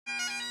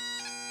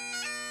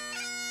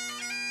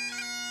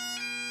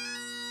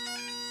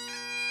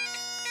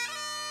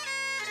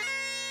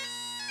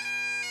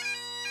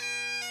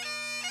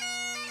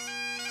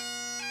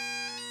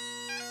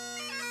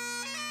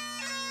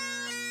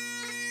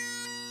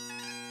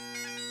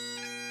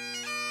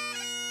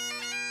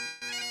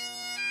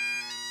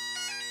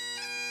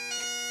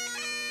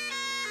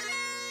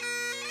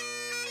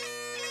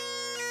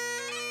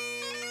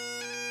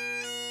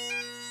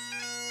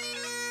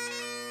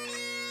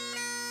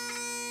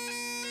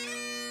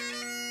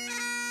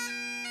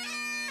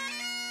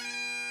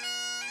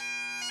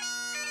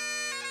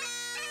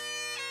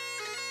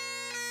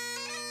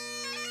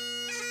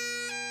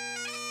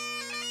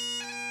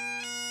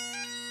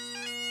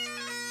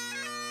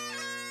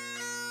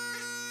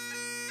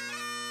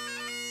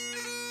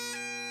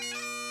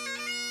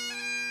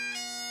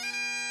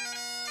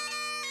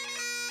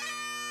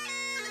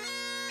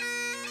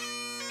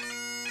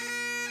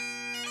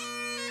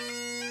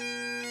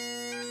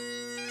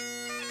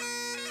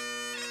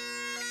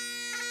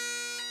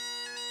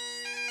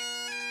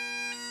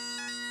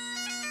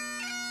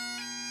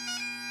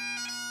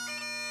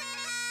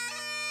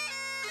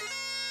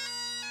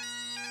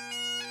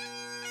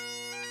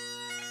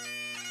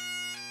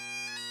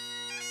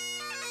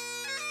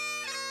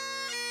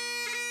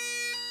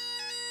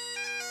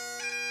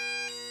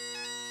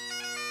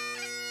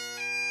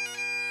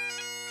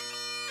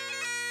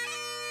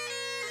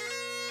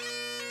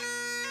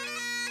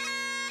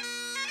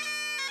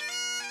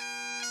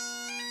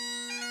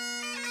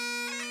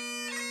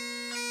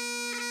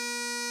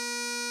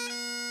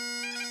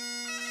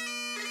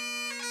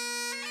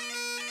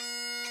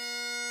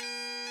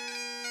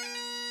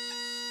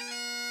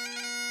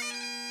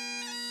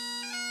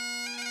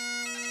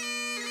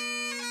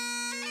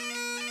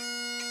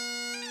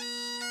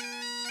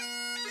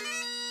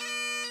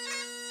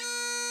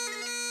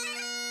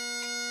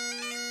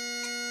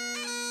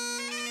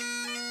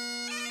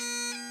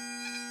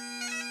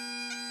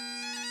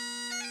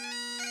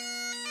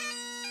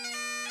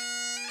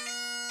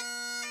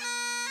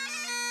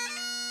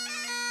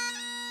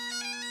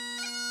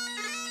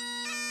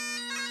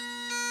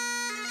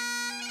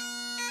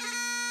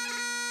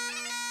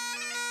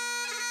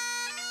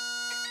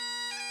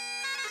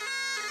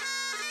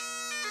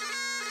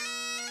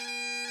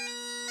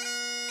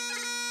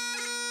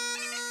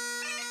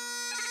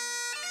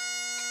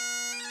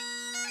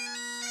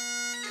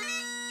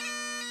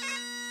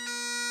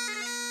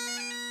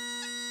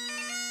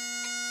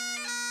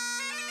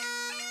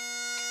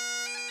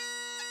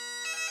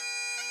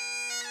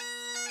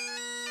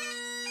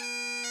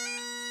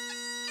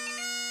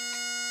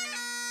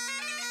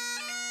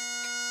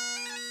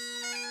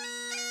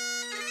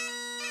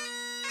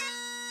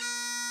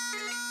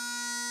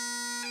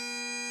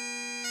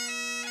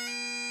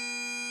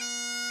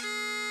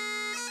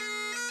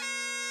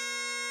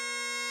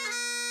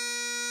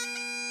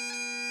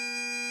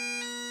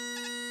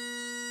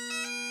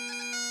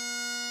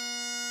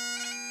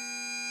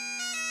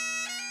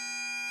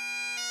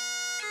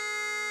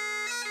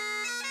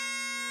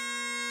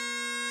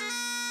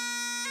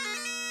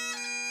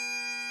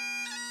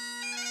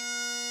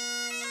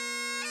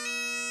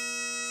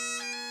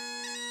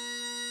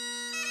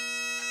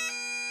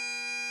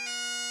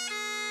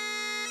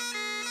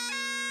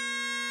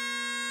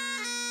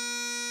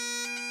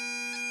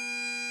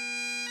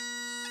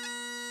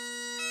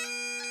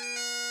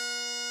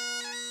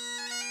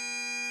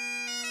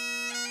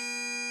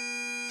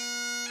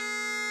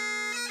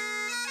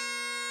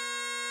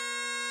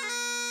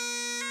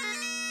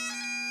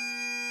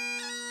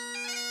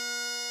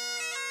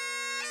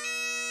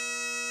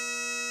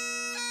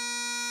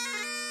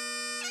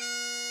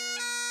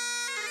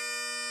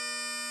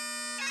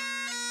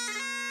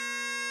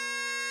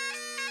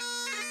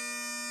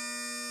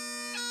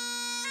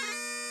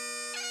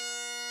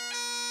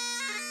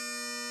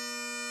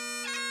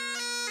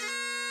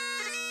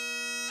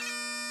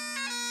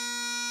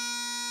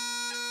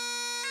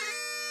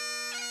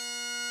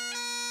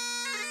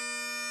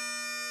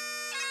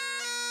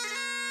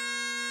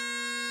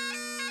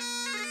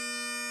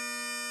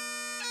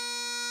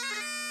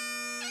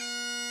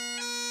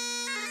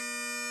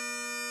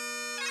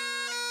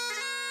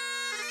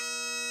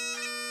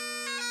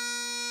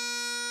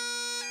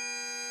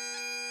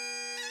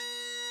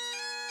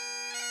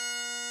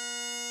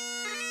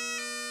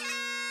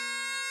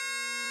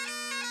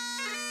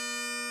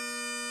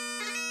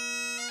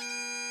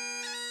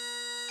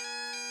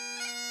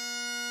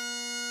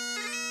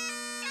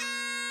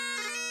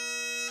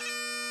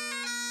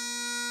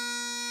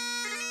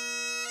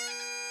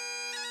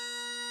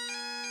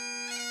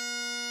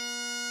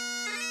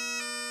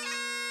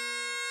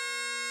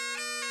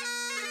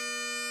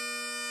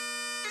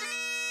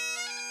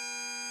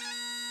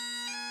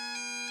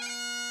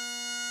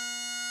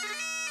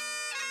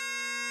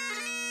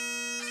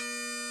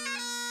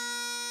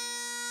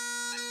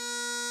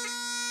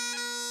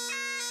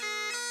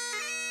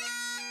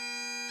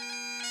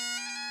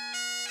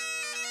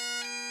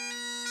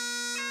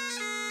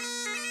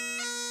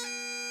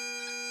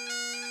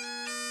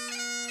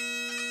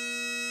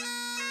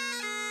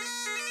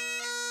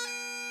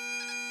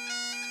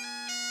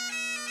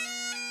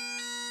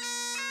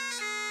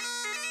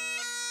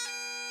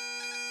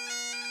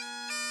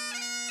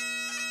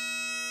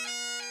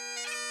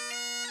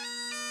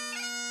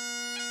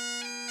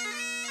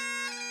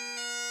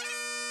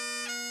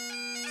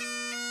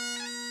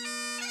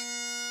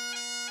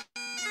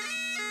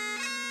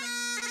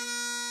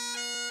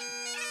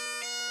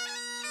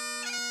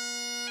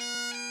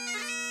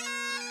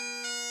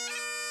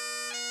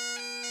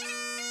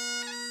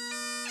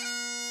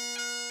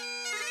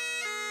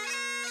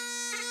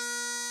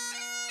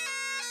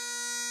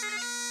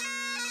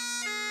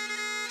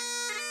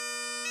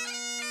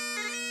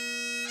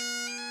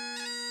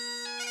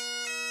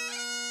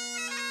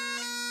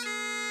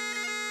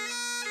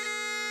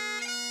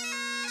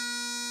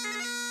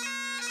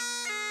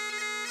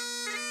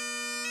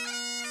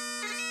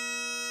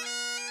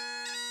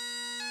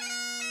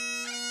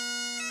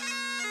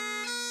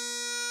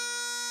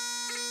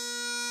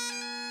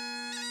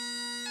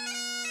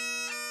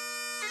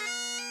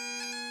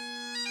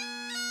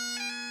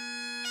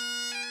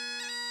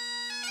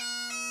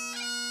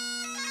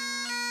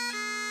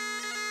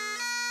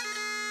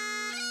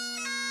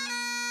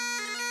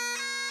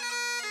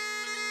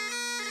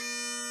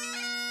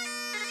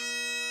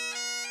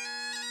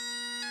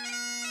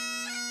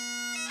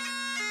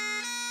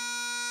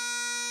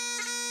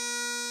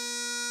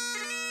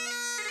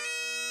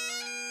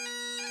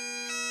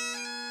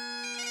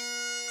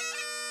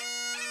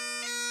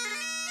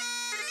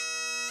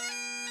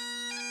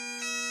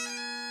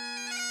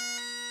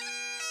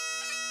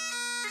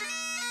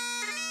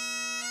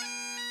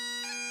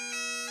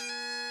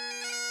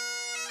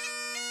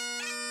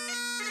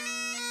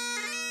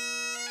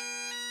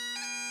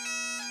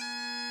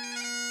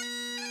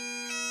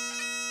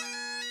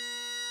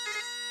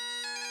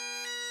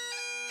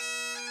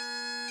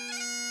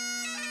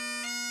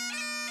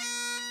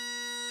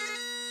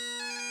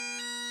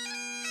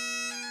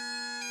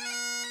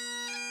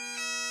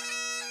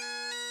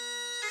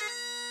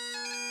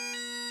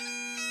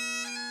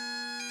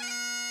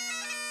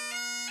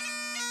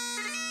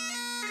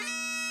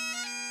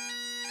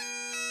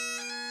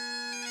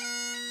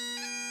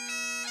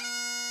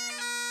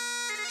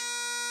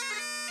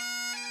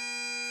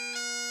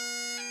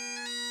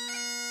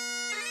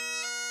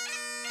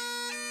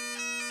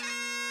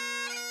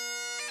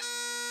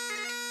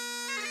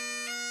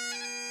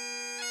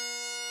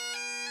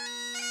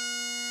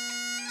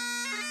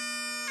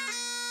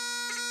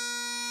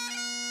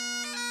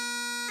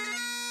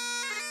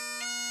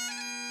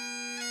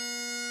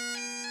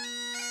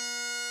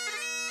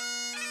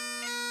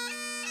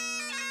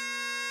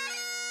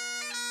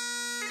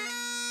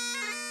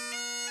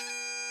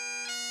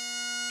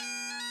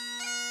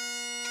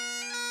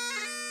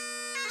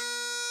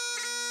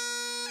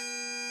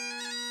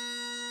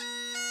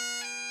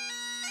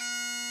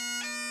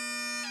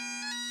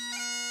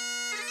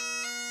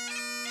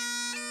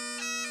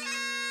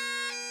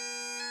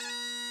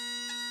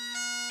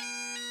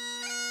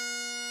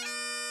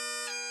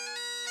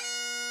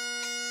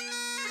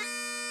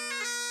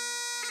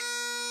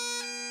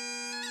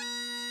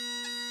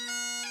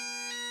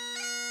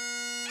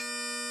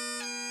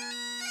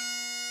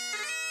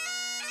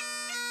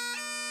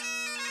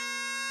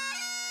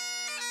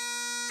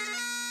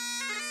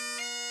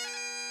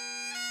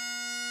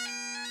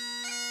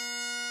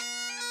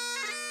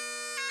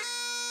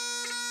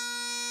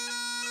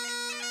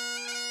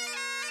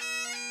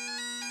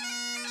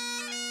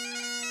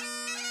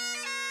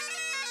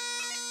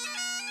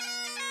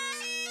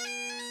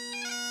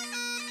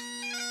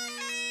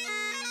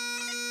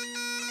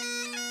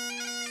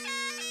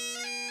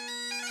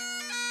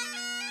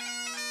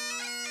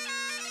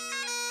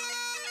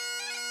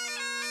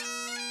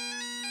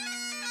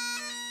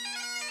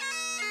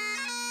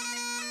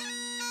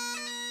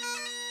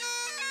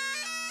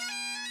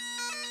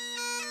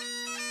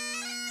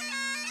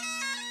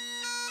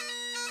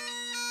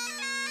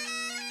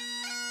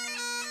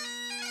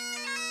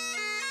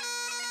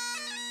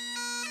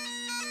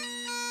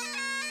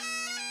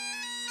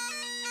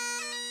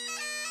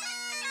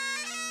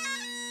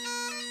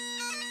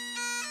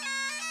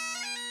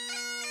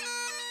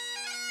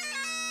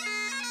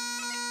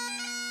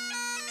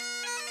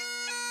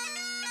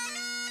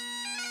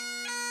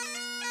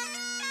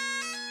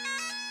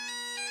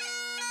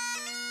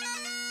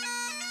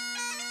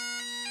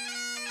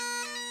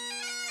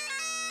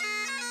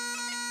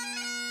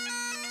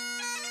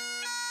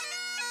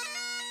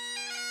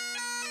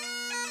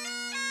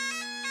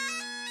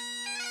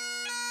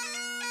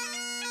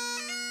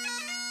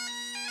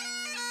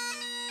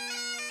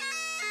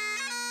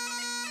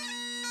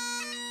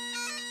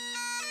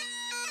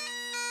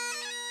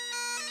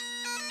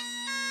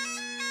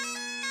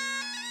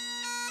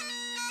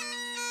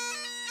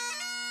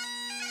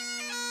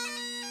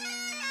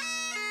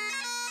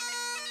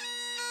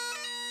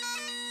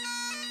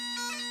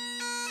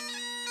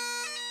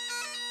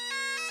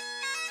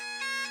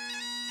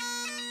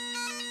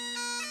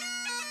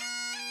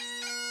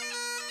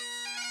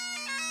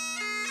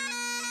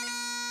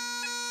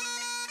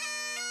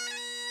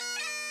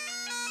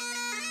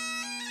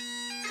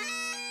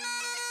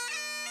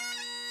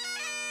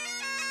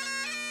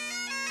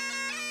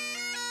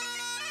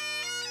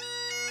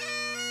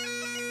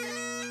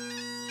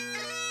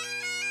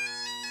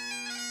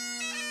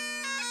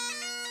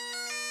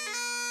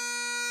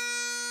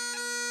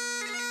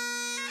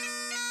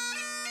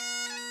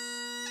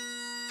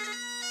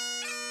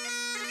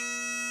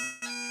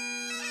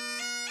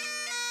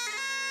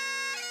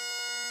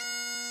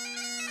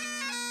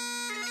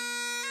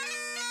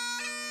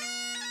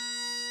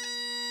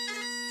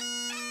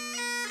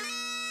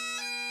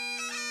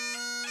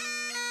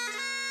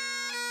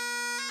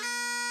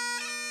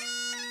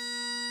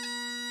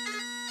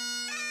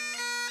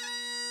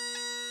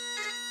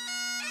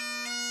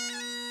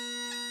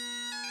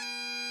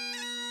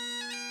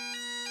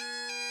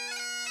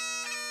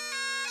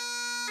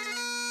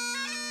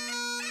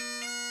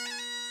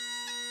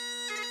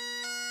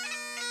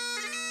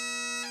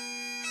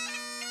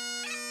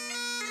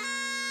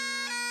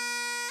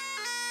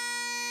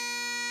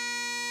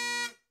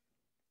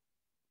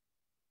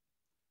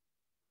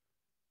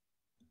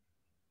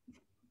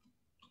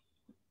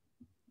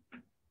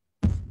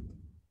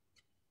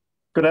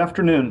Good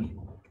afternoon.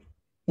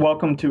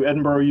 Welcome to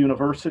Edinboro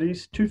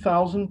University's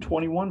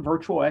 2021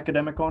 Virtual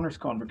Academic Honors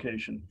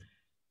Convocation.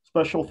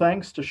 Special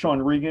thanks to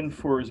Sean Regan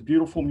for his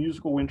beautiful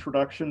musical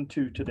introduction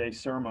to today's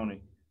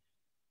ceremony.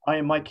 I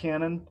am Mike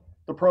Hannan,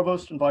 the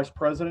Provost and Vice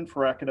President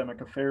for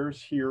Academic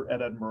Affairs here at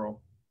Edinboro.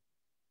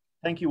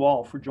 Thank you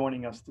all for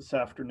joining us this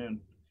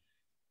afternoon.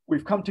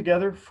 We've come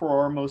together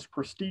for our most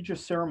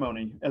prestigious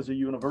ceremony as a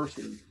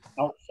university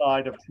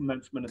outside of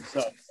commencement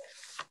itself,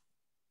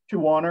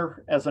 to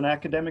honor as an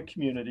academic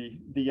community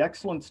the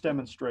excellence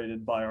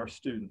demonstrated by our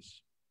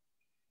students.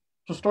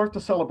 To start the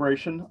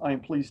celebration, I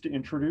am pleased to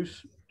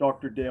introduce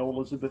Dr. Dale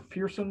Elizabeth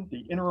Pehrsson,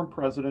 the Interim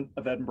President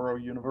of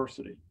Edinboro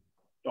University.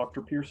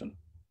 Dr. Pehrsson.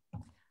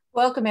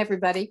 Welcome,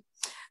 everybody.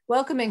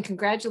 Welcome and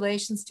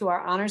congratulations to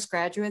our honors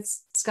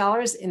graduates,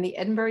 scholars in the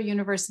Edinboro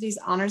University's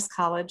Honors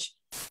College,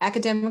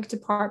 Academic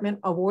Department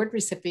Award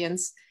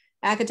recipients,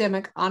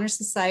 Academic Honor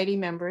Society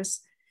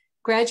members,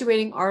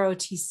 graduating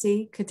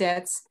ROTC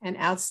cadets, and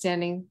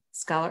outstanding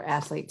scholar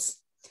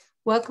athletes.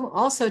 Welcome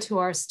also to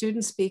our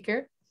student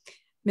speaker,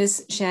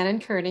 Ms. Shannon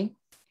Kearney,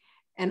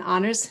 an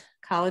Honors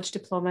College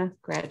Diploma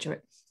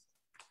graduate.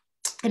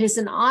 It is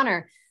an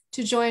honor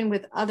to join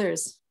with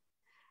others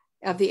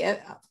of the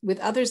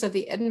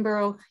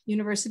Edinboro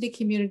University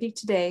community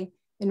today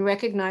in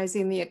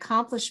recognizing the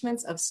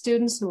accomplishments of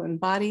students who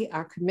embody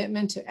our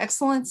commitment to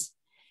excellence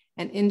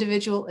and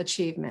individual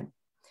achievement.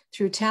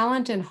 Through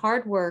talent and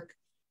hard work,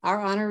 our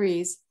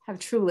honorees have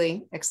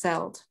truly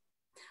excelled.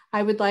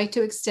 I would like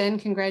to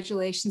extend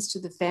congratulations to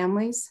the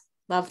families,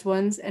 loved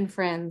ones, and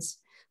friends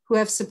who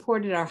have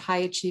supported our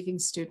high-achieving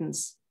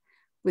students.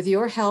 With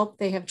your help,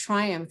 they have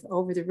triumphed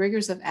over the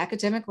rigors of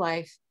academic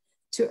life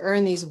to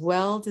earn these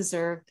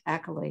well-deserved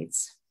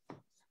accolades.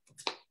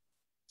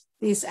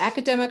 This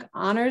Academic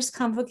Honors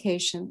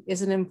Convocation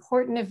is an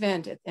important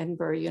event at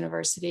Edinboro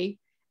University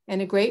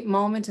and a great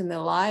moment in the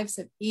lives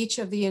of each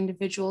of the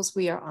individuals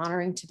we are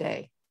honoring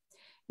today.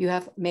 You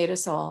have made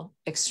us all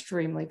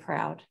extremely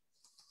proud.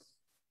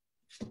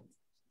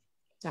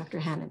 Dr.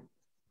 Hannan.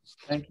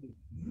 Thank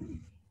you.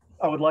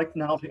 I would like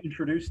now to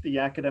introduce the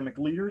academic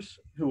leaders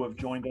who have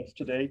joined us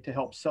today to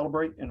help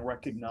celebrate and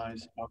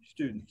recognize our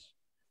students.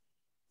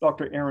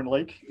 Dr. Erinn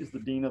Lake is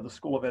the Dean of the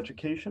School of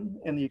Education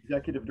and the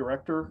Executive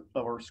Director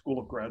of our School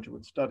of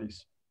Graduate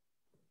Studies.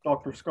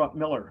 Dr. Scott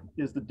Miller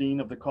is the Dean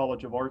of the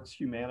College of Arts,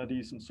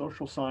 Humanities, and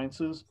Social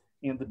Sciences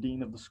and the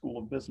Dean of the School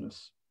of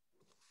Business.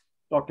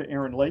 Dr.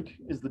 Erinn Lake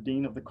is the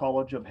Dean of the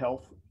College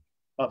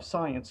of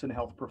Science and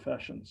Health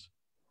Professions.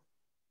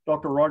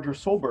 Dr. Roger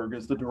Solberg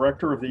is the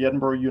Director of the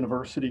Edinboro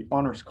University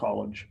Honors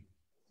College.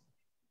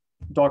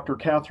 Dr.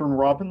 Katherine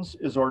Robbins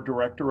is our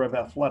Director of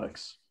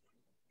Athletics.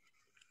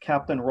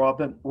 Captain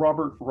Robert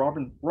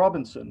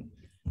Robinson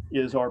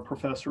is our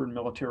Professor in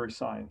Military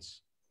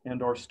Science.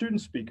 And our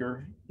student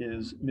speaker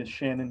is Ms.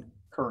 Shannon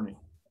Kearney.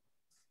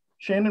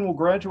 Shannon will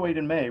graduate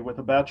in May with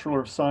a Bachelor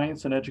of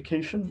Science in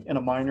Education and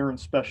a minor in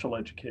Special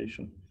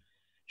Education.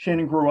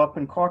 Shannon grew up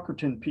in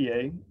Crockerton,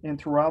 PA, and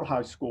throughout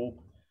high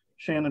school,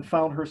 Shannon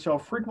found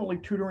herself frequently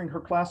tutoring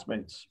her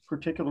classmates,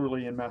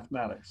 particularly in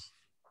mathematics.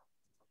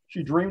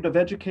 She dreamed of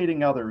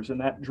educating others, and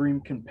that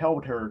dream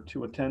compelled her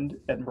to attend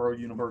Edinboro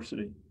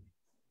University.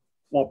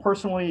 While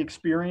personally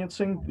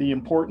experiencing the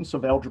importance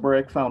of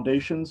algebraic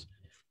foundations,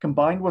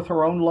 combined with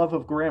her own love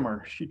of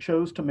grammar, she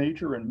chose to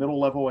major in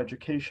middle-level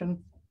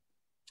education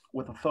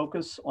with a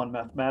focus on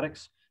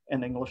mathematics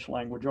and English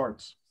language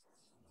arts.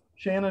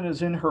 Shannon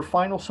is in her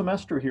final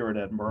semester here at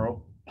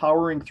Edinboro,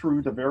 powering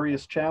through the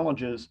various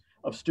challenges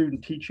of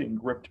student teaching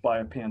gripped by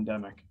a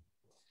pandemic.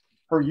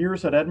 Her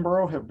years at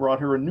Edinboro have brought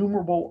her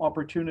innumerable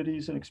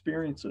opportunities and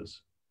experiences.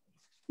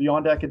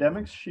 Beyond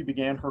academics, she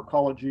began her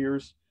college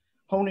years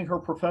honing her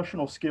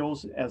professional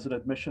skills as an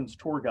admissions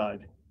tour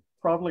guide,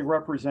 proudly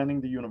representing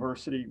the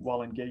university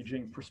while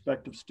engaging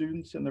prospective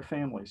students and their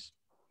families.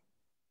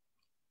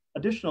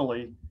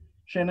 Additionally,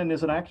 Shannon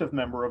is an active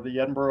member of the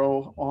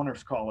Edinboro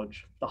Honors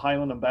College, the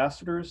Highland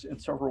Ambassadors,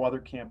 and several other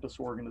campus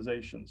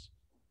organizations.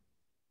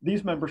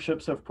 These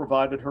memberships have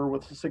provided her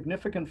with a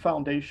significant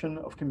foundation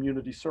of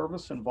community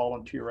service and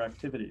volunteer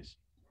activities.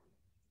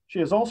 She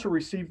has also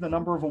received a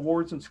number of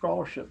awards and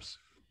scholarships,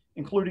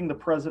 including the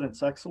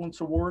President's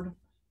Excellence Award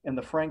and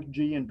the Frank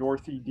G. and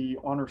Dorothy D.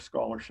 Honor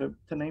Scholarship,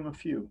 to name a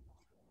few.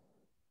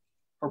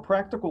 Her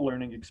practical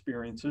learning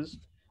experiences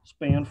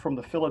span from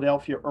the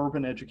Philadelphia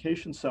Urban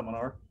Education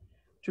Seminar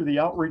to the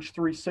Outreach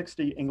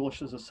 360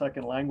 English as a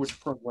Second Language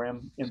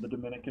program in the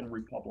Dominican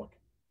Republic.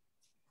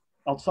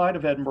 Outside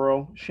of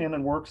Edinboro,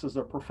 Shannon works as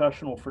a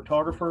professional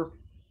photographer,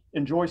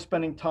 enjoys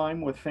spending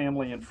time with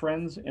family and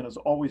friends, and is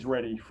always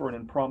ready for an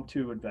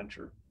impromptu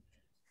adventure.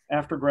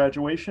 After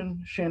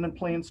graduation, Shannon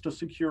plans to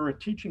secure a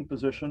teaching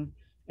position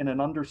in an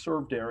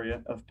underserved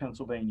area of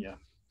Pennsylvania.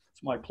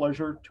 It's my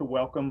pleasure to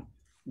welcome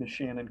Ms.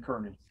 Shannon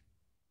Kearney.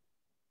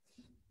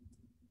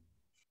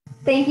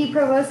 Thank you,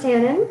 Provost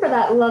Hannan, for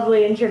that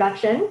lovely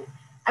introduction.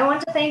 I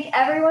want to thank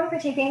everyone for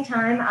taking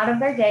time out of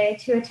their day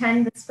to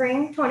attend the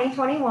Spring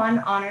 2021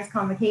 Honors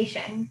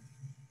Convocation.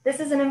 This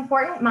is an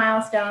important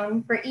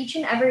milestone for each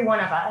and every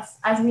one of us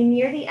as we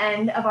near the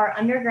end of our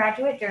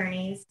undergraduate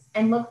journeys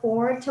and look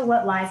forward to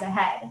what lies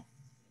ahead.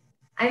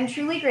 I'm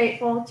truly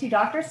grateful to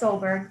Dr.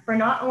 Solberg for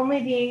not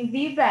only being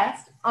the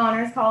best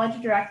Honors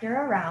College Director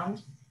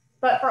around,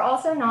 but for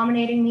also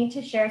nominating me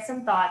to share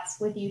some thoughts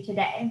with you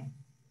today.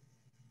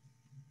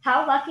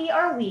 How lucky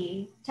are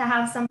we to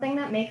have something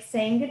that makes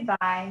saying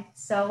goodbye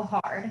so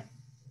hard?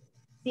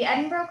 The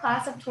Edinboro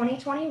class of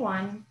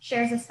 2021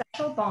 shares a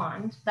special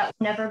bond that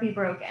will never be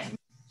broken.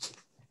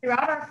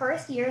 Throughout our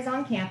first years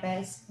on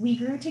campus, we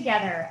grew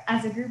together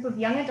as a group of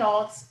young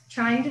adults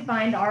trying to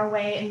find our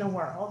way in the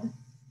world.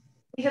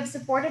 We have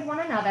supported one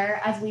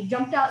another as we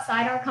jumped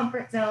outside our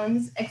comfort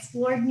zones,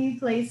 explored new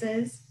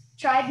places,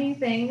 tried new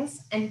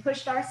things, and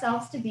pushed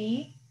ourselves to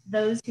be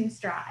those who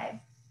strive.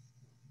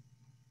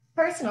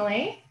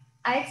 Personally,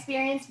 I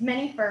experienced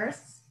many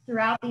firsts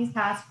throughout these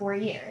past 4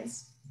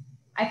 years.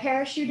 I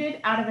parachuted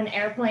out of an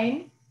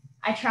airplane,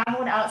 I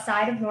traveled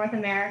outside of North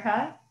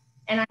America,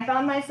 and I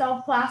found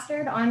myself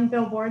plastered on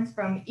billboards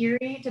from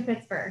Erie to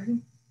Pittsburgh.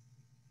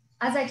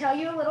 As I tell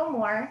you a little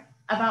more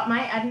about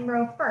my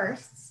Edinboro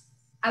firsts,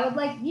 I would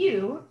like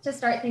you to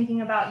start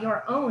thinking about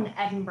your own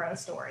Edinboro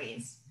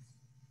stories.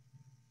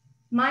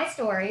 My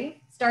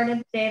story started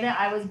the day that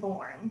I was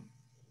born.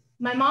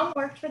 My mom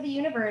worked for the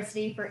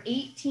university for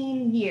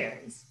 18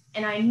 years,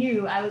 and I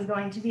knew I was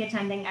going to be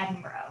attending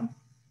Edinboro.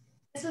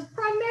 This was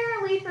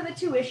primarily for the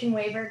tuition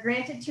waiver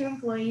granted to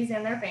employees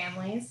and their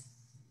families.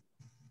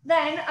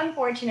 Then,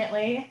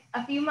 unfortunately,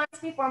 a few months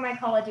before my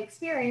college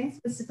experience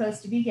was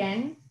supposed to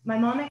begin, my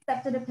mom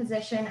accepted a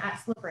position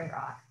at Slippery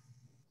Rock.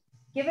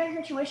 Given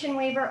her tuition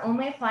waiver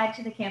only applied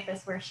to the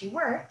campus where she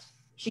worked,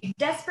 she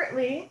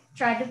desperately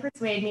tried to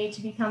persuade me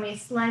to become a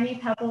slimy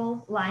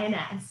pebble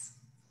lioness.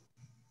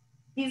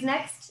 These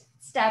next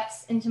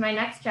steps into my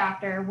next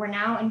chapter were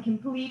now in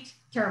complete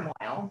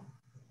turmoil.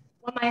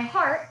 When my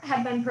heart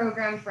had been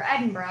programmed for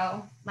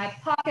Edinboro, my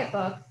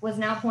pocketbook was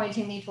now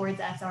pointing me towards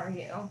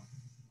SRU.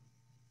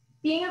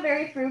 Being a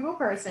very frugal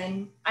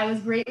person, I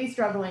was greatly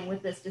struggling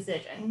with this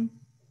decision.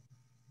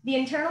 The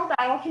internal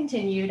battle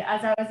continued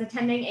as I was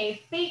attending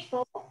a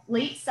fateful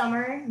late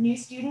summer new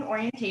student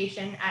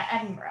orientation at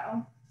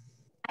Edinboro.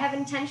 I have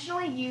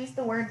intentionally used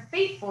the word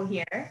fateful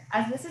here,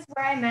 as this is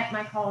where I met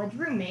my college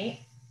roommate,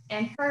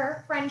 and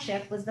her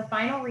friendship was the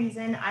final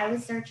reason I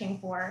was searching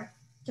for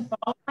to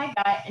follow my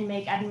gut and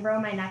make Edinboro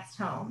my next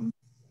home.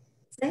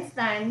 Since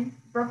then,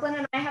 Brooklyn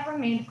and I have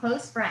remained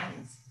close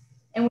friends,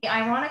 and we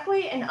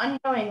ironically and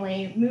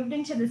unknowingly moved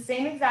into the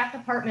same exact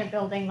apartment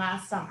building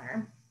last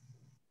summer.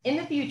 In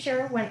the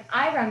future, when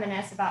I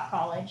reminisce about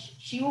college,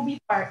 she will be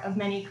part of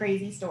many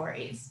crazy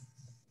stories.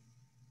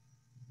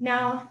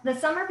 Now, the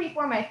summer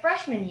before my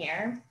freshman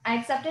year, I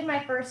accepted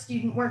my first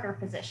student worker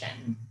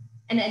position,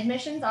 an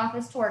admissions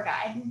office tour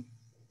guide.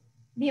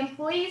 The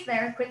employees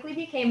there quickly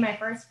became my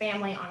first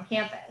family on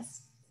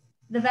campus.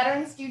 The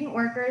veteran student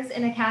workers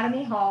in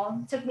Academy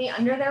Hall took me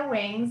under their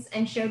wings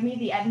and showed me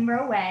the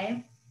Edinboro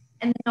way,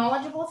 and the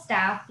knowledgeable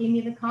staff gave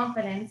me the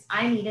confidence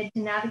I needed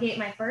to navigate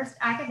my first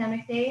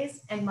academic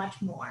days and much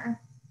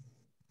more.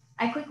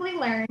 I quickly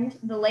learned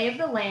the lay of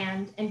the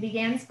land and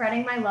began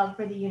spreading my love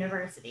for the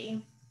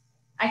university.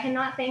 I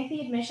cannot thank the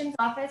admissions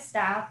office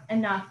staff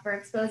enough for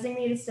exposing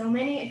me to so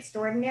many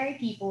extraordinary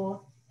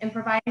people and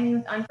providing me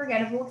with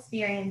unforgettable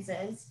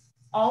experiences,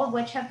 all of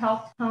which have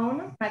helped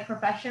hone my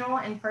professional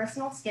and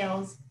personal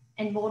skills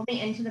and mold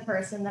me into the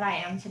person that I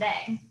am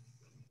today.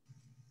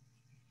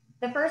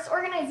 The first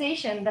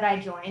organization that I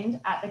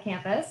joined at the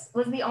campus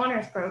was the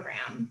Honors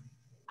Program.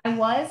 I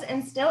was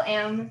and still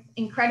am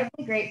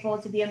incredibly grateful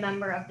to be a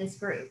member of this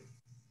group.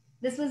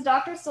 This was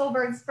Dr.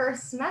 Solberg's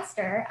first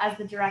semester as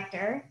the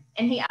director,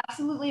 and he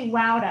absolutely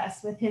wowed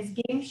us with his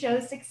game show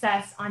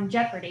success on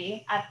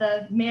Jeopardy at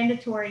the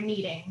mandatory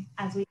meeting,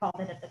 as we called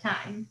it at the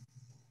time.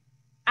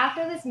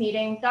 After this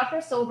meeting, Dr.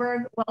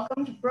 Solberg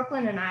welcomed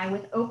Brooklyn and I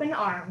with open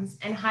arms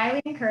and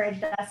highly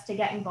encouraged us to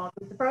get involved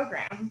with the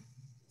program.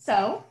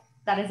 So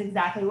that is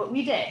exactly what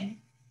we did.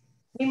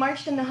 We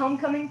marched in the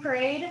homecoming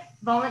parade,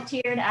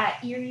 volunteered at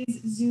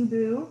Erie's Zoo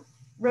Boo,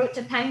 wrote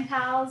to pen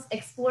pals,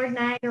 explored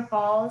Niagara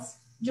Falls,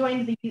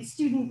 joined the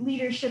Student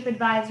Leadership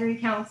Advisory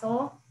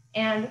Council,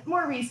 and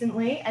more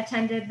recently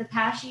attended the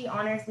Pehrsson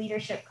Honors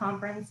Leadership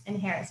Conference in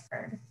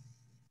Harrisburg.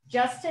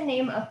 Just to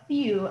name a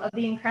few of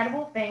the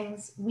incredible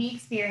things we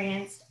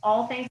experienced,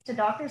 all thanks to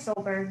Dr.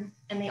 Solberg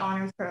and the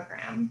Honors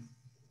Program.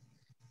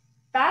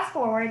 Fast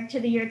forward to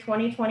the year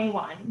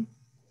 2021.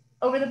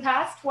 Over the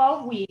past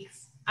 12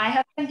 weeks, I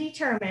have been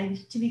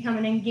determined to become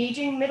an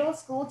engaging middle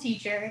school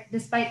teacher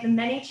despite the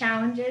many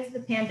challenges the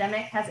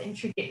pandemic has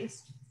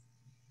introduced.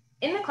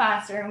 In the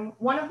classroom,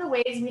 one of the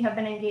ways we have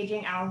been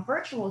engaging our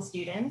virtual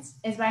students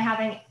is by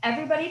having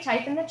everybody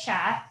type in the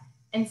chat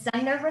and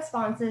send their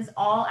responses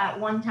all at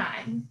one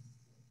time.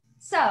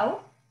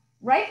 So,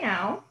 right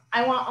now,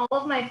 I want all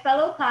of my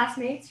fellow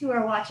classmates who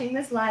are watching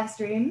this live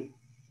stream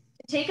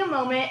to take a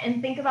moment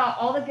and think about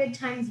all the good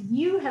times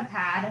you have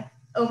had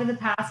over the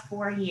past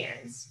 4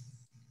 years.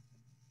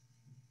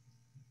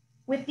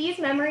 With these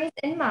memories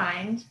in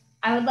mind,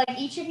 I would like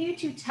each of you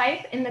to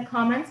type in the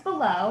comments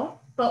below,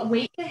 but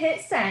wait to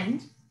hit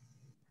send,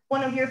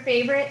 one of your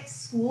favorite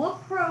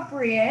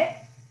school-appropriate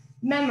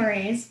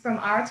memories from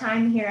our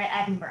time here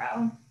at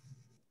Edinboro.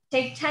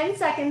 Take 10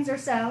 seconds or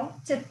so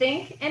to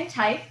think and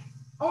type,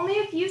 only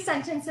a few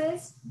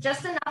sentences,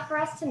 just enough for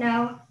us to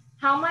know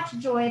how much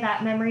joy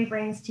that memory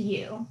brings to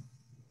you.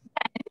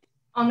 Then,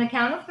 on the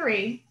count of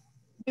 3,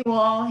 we will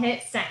all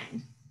hit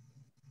send.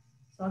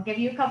 So I'll give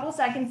you a couple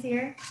seconds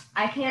here.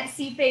 I can't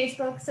see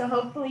Facebook, so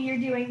hopefully you're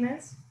doing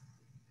this.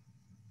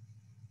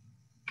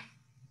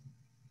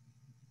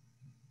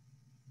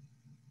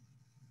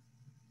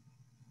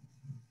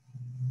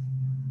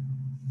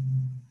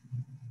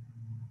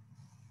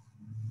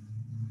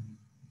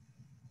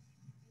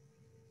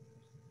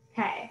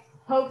 Okay,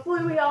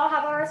 hopefully we all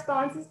have our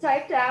responses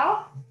typed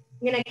out.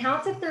 I'm gonna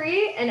count to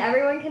 3 and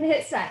everyone can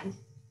hit send.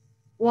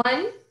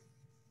 1,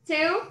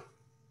 2,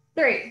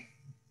 3.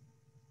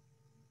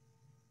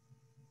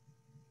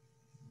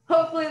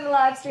 Hopefully the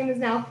live stream is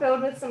now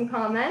filled with some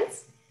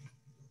comments.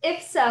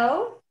 If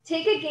so,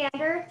 take a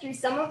gander through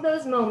some of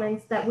those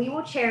moments that we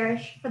will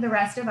cherish for the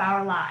rest of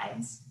our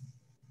lives.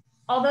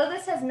 Although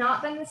this has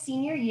not been the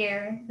senior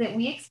year that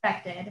we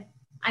expected,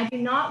 I do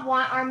not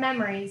want our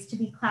memories to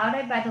be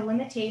clouded by the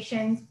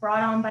limitations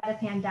brought on by the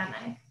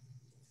pandemic.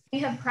 We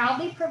have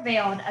proudly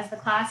prevailed as the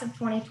class of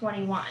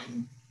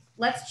 2021.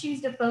 Let's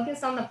choose to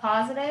focus on the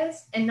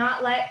positives and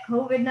not let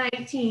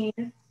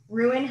COVID-19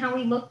 ruin how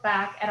we look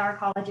back at our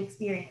college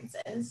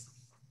experiences.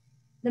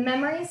 The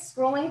memories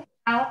scrolling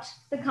out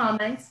the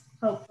comments,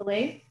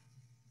 hopefully,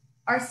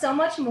 are so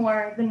much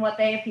more than what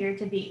they appear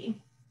to be.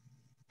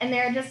 And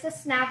they're just a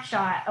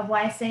snapshot of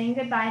why saying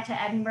goodbye to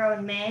Edinboro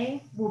in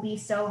May will be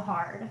so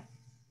hard.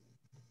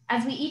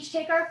 As we each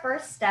take our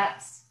first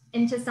steps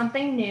into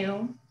something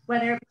new,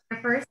 whether it be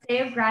your first day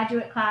of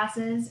graduate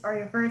classes or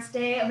your first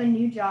day of a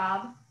new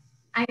job,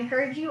 I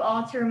encourage you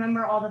all to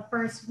remember all the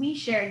firsts we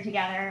shared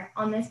together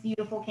on this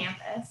beautiful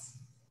campus.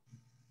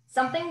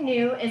 Something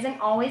new isn't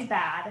always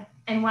bad,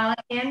 and while it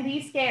can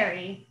be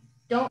scary,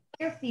 don't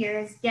let your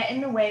fears get in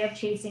the way of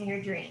chasing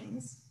your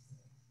dreams.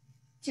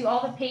 To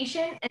all the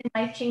patient and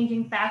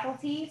life-changing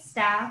faculty,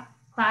 staff,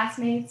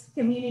 classmates,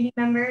 community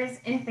members,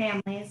 and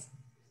families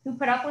who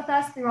put up with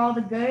us through all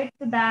the good,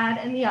 the bad,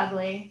 and the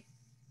ugly,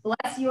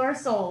 bless your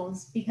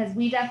souls, because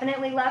we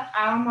definitely left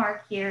our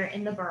mark here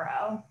in the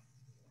borough.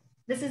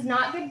 This is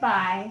not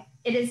goodbye,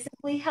 it is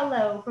simply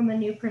hello from a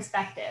new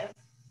perspective.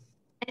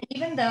 And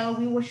even though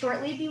we will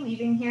shortly be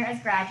leaving here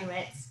as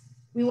graduates,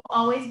 we will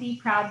always be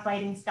proud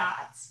Fighting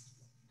Scots.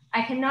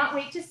 I cannot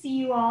wait to see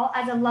you all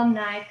as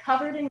alumni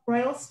covered in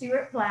Royal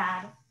Stuart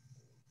plaid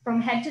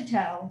from head to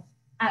toe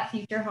at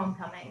future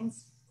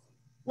homecomings.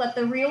 Let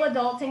the real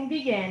adulting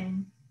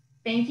begin.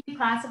 Thank you,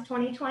 class of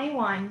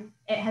 2021.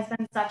 It has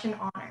been such an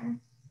honor.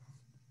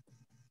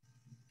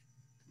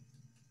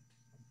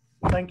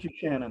 Thank you,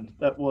 Shannon.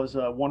 That was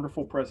a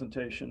wonderful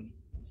presentation.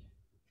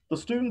 The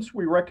students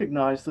we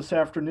recognize this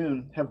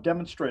afternoon have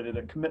demonstrated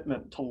a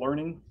commitment to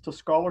learning, to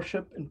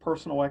scholarship, and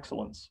personal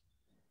excellence.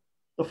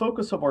 The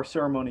focus of our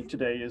ceremony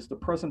today is the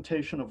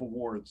presentation of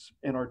awards,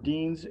 and our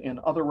deans and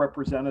other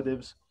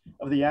representatives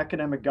of the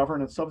academic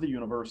governance of the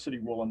university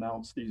will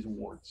announce these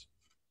awards.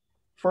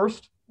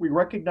 First, we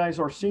recognize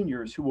our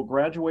seniors who will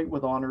graduate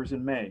with honors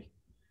in May.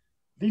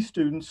 These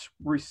students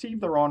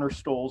received their honor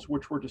stoles,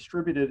 which were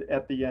distributed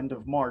at the end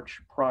of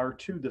March prior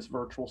to this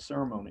virtual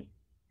ceremony.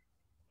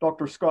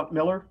 Dr. Scott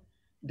Miller,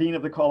 Dean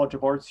of the College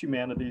of Arts,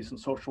 Humanities, and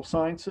Social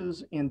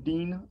Sciences, and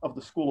Dean of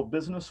the School of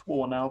Business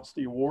will announce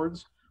the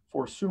awards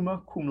for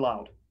summa cum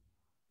laude.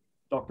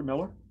 Dr.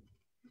 Miller.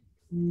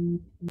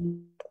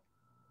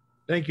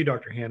 Thank you,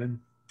 Dr. Hannan.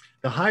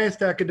 The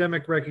highest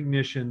academic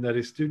recognition that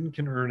a student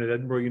can earn at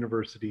Edinboro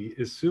University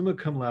is summa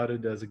cum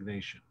laude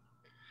designation.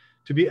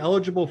 To be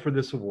eligible for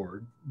this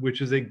award,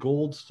 which is a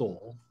gold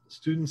stole,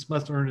 students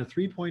must earn a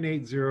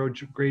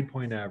 3.80 grade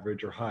point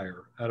average or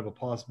higher out of a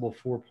possible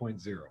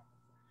 4.0.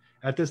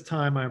 At this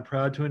time, I am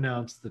proud to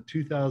announce the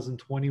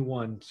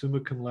 2021 Summa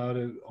Cum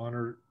Laude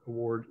Honor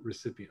Award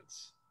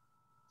recipients.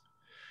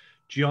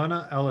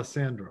 Gianna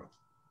Alessandro,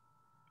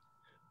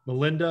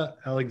 Melinda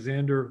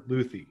Alexander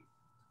Luthi,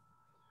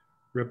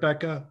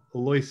 Rebecca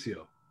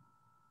Aloisio,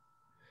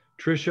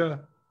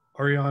 Trisha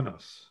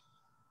Arianos,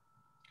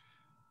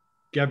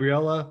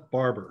 Gabriella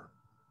Barber,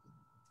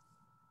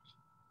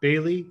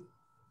 Bailey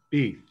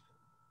Beeth,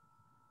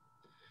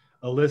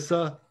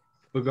 Alyssa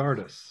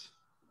Bogardus,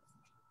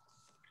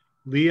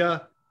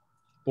 Leah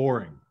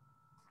Boring,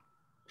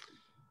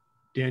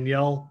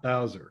 Danielle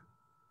Bowser,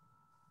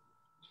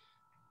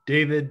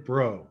 David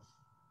Bro,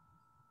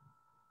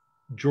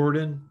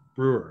 Jordan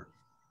Brewer,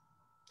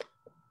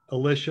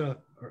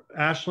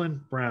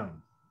 Ashlyn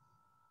Brown,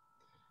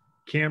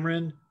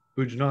 Cameron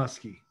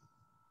Bujnowski,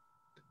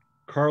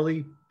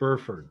 Carly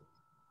Burford,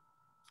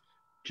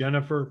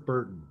 Jennifer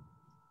Burton,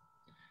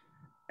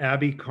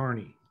 Abby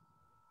Carney,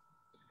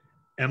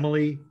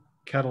 Emily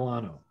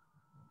Catalano,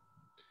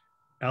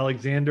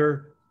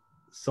 Alexander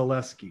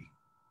Selesky,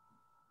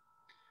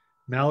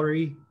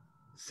 Mallory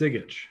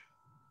Sigich,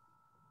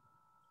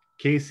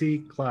 Casey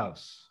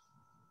Klaus,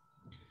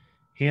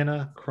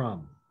 Hannah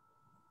Crum,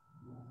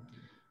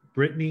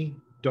 Brittany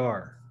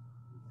Dar,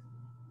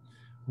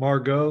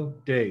 Margot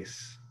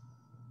Dace,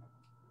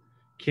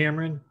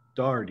 Cameron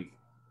Doherty,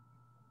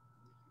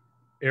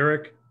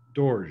 Eric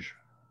Dorge,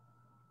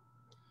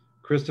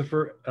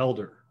 Christopher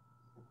Elder,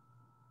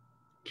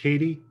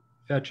 Katie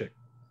Fetchick,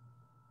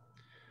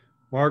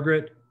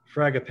 Margaret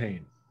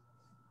Fragapane,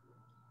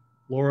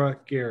 Laura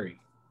Gary,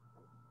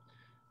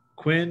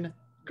 Quinn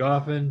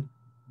Goffin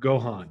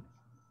Gohan,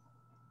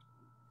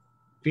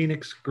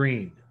 Phoenix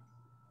Green,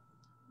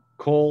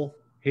 Cole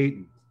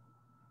Hayton,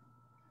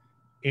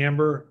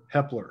 Amber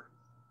Hepler,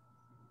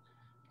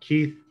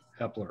 Keith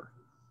Hepler,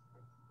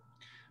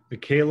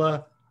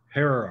 Michaela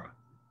Herrera,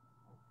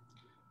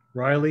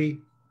 Riley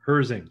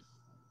Herzing,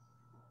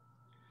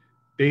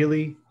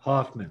 Bailey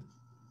Hoffman,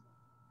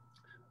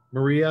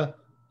 Maria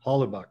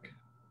Hollebuck,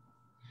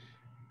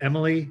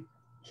 Emily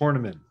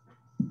Horneman,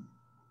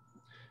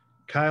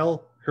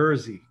 Kyle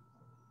Hersey,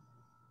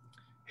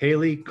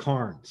 Haley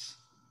Carnes,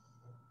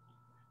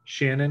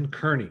 Shannon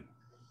Kearney,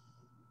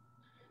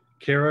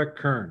 Kara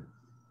Kern,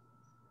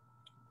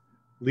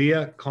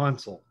 Leah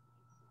Consul,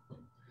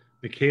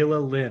 Michaela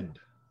Lind,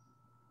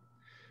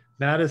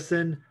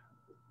 Madison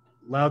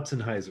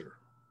Lautzenheiser,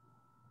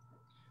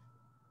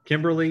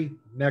 Kimberly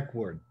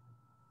Meckwood,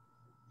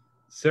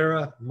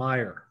 Sarah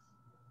Meyer,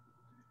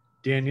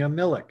 Dania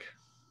Millick,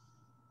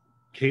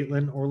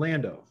 Caitlin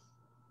Orlando,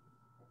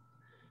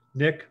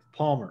 Nick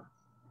Palmer,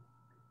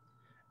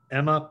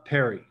 Emma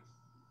Perry,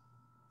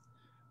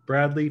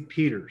 Bradley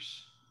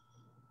Peters,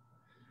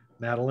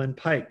 Madeline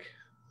Pike,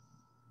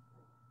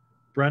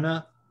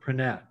 Brenna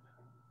Pranat,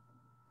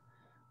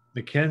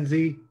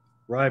 Mackenzie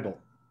Reibel,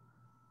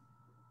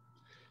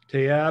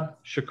 Tayab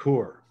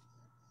Shakur,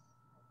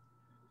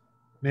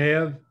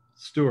 Maev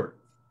Stewart,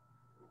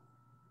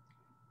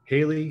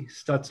 Haley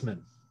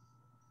Stutzman,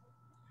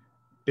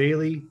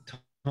 Bailey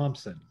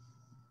Thompson,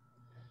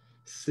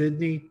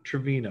 Sydney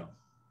Trevino,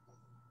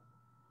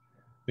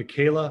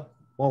 Michaela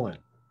Mullen,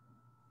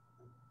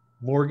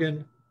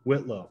 Morgan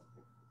Whitlow,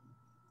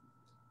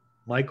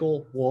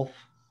 Michael Wolf,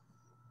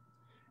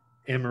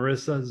 and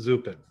Marissa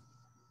Zupin.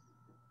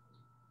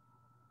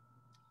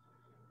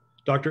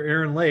 Dr.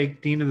 Erinn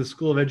Lake, Dean of the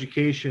School of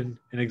Education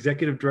and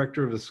Executive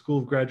Director of the School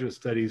of Graduate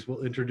Studies,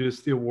 will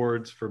introduce the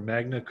awards for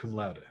magna cum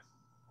laude.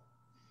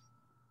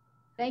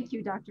 Thank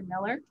you, Dr.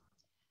 Miller.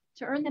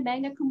 To earn the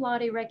magna cum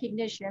laude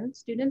recognition,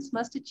 students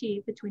must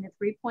achieve between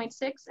a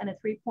 3.6 and a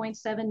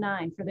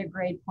 3.79 for their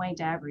grade point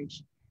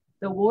average.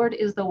 The award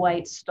is the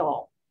White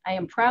Stole. I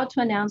am proud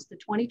to announce the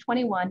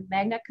 2021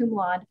 Magna Cum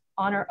Laude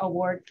Honor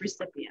Award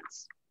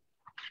recipients.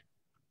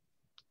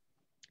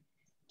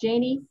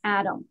 Janie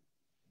Adam,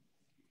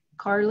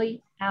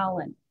 Carly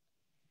Allen,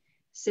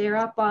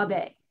 Sarah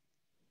Bobbe,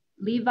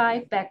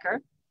 Levi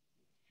Becker,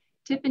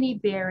 Tiffany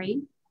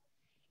Berry,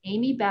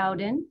 Amy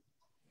Bowden,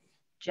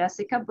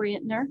 Jessica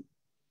Brantner,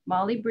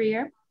 Molly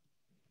Breer,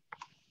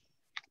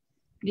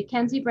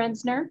 Mackenzie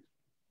Brensner,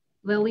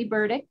 Lily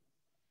Burdick,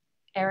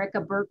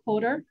 Erica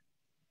Burkholder,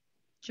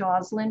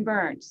 Jocelyn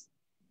Burns,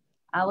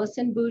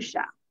 Allison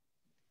Busha,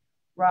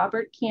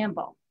 Robert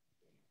Campbell,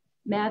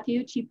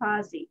 Matthew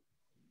Chipazzi,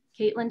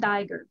 Caitlin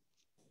Diger,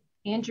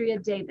 Andrea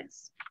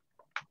Davis,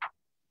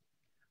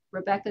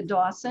 Rebecca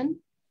Dawson,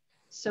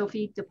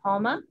 Sophie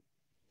DePalma,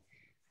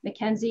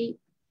 Mackenzie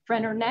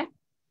Frennerneck,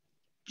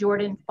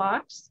 Jordan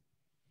Fox,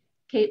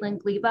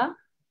 Caitlin Gleba,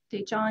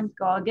 Dejon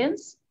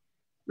Goggins,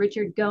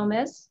 Richard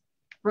Gomez,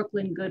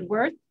 Brooklyn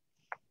Goodworth,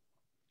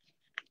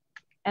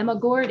 Emma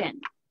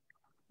Gordon,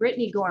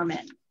 Brittany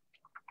Gorman,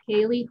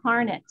 Kaylee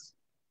Harnett,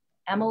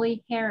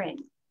 Emily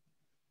Herring,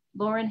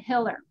 Lauren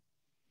Hiller,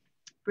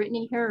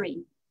 Brittany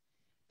Hurry,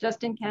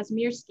 Justin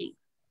Kazmierski,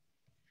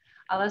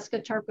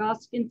 Aleska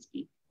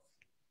Chargoskinski,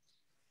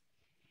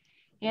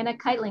 Anna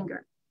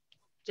Keitlinger,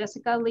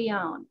 Jessica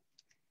Leon,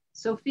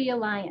 Sophia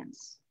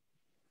Lyons,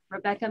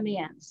 Rebecca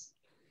Mans,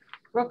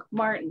 Brooke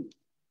Martin,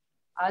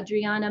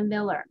 Adriana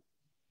Miller,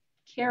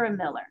 Kara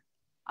Miller,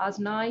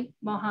 Osnai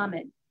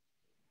Mohammed,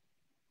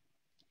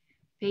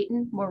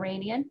 Peyton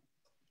Moranian,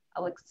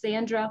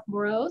 Alexandra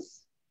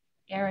Moroz,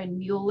 Aaron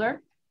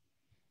Mueller,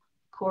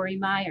 Corey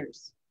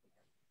Myers,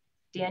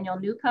 Daniel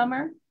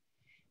Newcomer,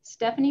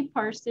 Stephanie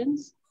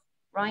Parsons,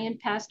 Ryan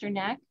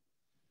Pasternak,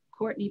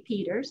 Courtney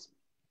Peters,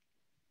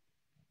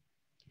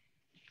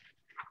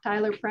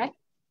 Tyler Preck,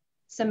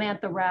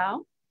 Samantha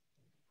Rao,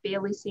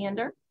 Bailey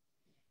Sander,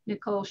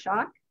 Nicole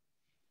Schock,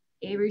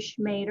 Avery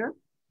Schmader,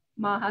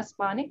 Maha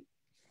Spanik,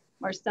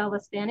 Marcella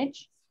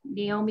Stanich,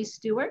 Naomi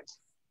Stewart,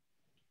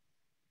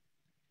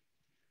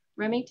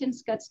 Remington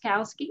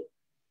Skutskowski,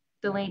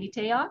 Delaney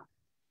Teock,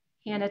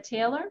 Hannah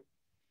Taylor,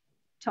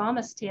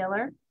 Thomas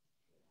Taylor,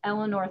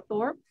 Eleanor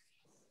Thorpe,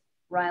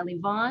 Riley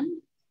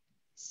Vaughn,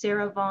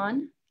 Sarah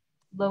Vaughn,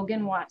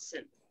 Logan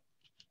Watson,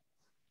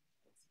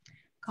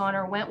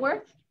 Connor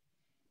Wentworth,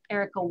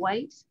 Erica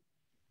White,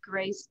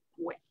 Grace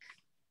Wick.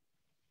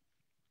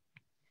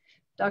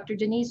 Dr.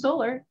 Denise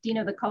Ohler, Dean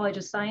of the College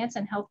of Science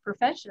and Health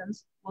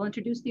Professions, will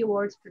introduce the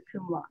awards for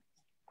cum laude.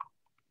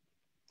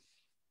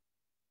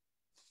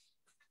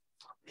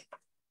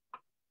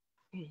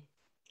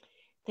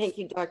 Thank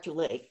you, Dr.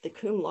 Lake. The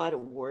Cum Laude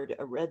Award,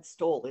 a red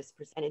stole, is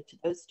presented to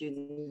those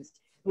students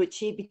who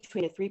achieve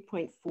between a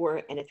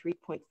 3.4 and a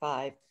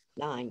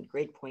 3.59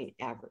 grade point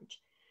average.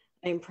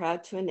 I am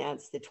proud to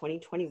announce the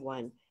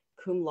 2021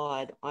 Cum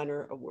Laude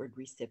Honor Award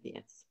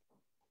recipients.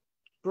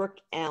 Brooke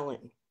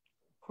Allen,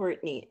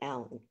 Courtney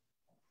Allen,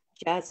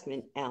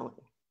 Jasmine Allen,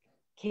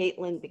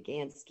 Caitlin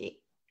Bagansky,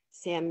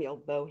 Samuel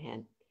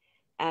Bohan,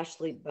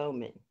 Ashley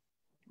Bowman,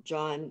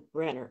 John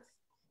Brenner,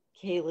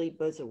 Kaylee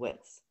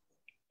Bozowitz,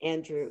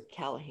 Andrew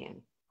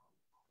Callahan,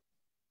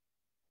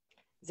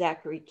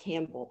 Zachary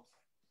Campbell,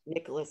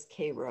 Nicholas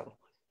Cairo,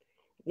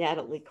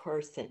 Natalie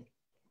Carson,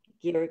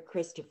 Garrett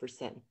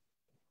Christopherson,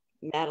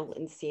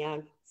 Madeline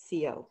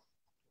Ciancio,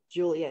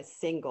 Julia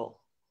Single,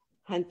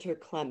 Hunter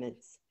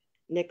Clements,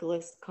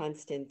 Nicholas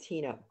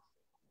Constantino,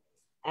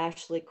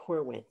 Ashley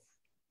Corwin,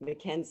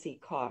 Mackenzie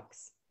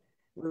Cox,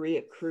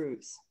 Maria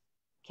Cruz,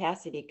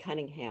 Cassidy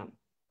Cunningham,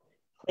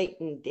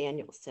 Clayton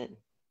Danielson,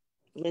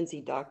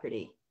 Lindsay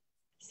Doherty,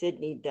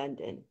 Sydney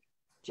Dundon,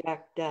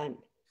 Jack Dunn,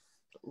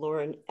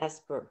 Lauren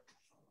Esper,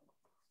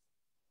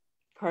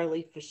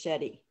 Carly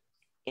Fischetti,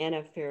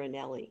 Anna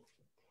Farinelli,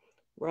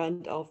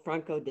 Rondell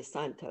Franco de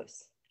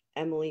Santos,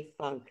 Emily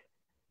Funk,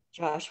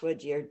 Joshua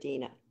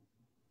Giardina,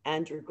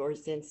 Andrew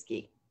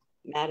Gorzinski,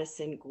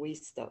 Madison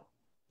Guisto,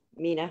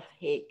 Mina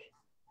Hake,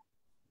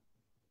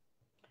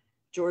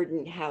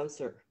 Jordan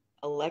Hauser,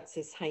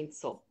 Alexis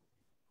Heinzel,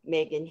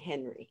 Megan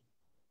Henry,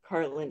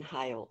 Carlin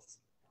Hiles,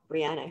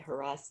 Brianna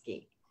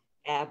Haraski,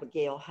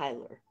 Abigail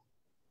Heiler,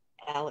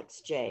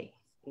 Alex J.,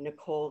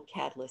 Nicole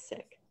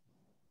Kadlasic,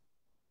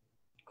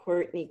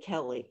 Courtney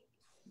Kelly,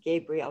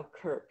 Gabrielle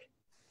Kirk,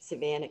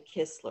 Savannah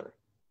Kistler,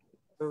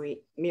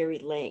 Mary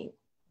Lane,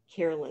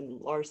 Carolyn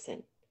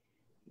Larson,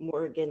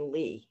 Morgan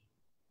Lee,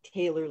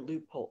 Taylor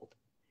Leupold,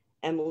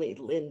 Emily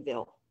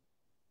Linville,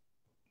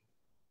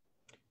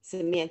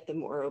 Samantha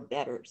Morrow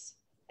Betters,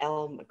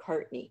 Elle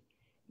McCartney,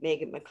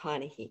 Megan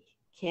McConaughey,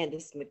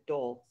 Candace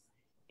McDowell,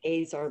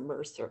 Azar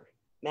Mercer,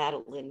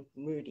 Madeline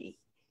Moody,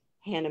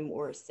 Hannah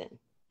Morrison,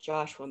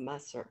 Joshua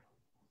Musser,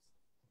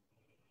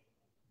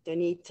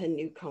 Donita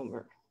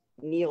Newcomer,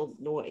 Neil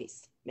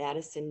Noyes,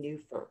 Madison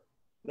Newfer,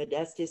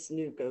 Modestus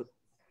Newgoat,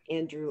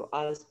 Andrew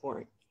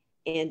Osborne,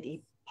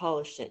 Andy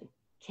Polishin,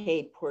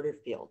 Cade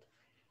Porterfield,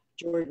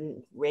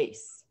 Jordan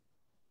Race,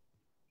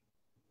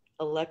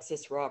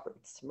 Alexis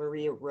Roberts,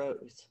 Maria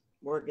Rose,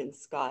 Morgan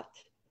Scott,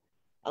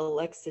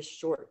 Alexis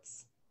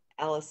Shorts,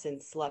 Allison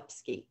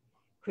Slepsky,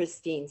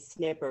 Christine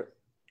Snippert,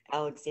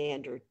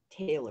 Alexander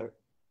Taylor,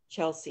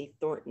 Chelsea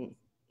Thornton,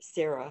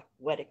 Sarah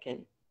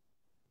Wettican,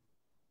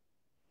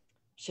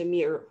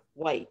 Shamir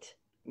White,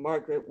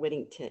 Margaret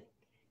Whittington,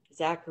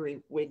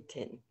 Zachary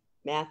Wigton,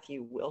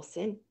 Matthew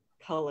Wilson,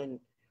 Cullen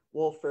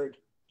Wolford,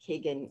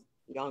 Keegan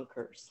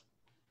Yonkers.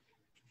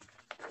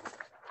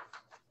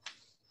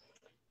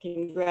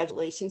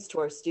 Congratulations to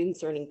our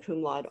students earning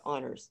cum laude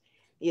honors.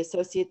 The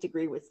associate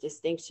degree with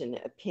distinction,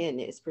 a PIN,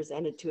 is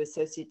presented to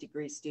associate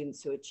degree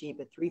students who achieve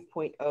a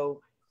 3.0,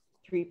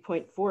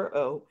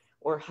 3.40,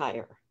 or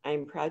higher. I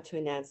am proud to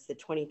announce the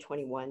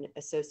 2021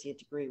 associate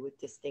degree with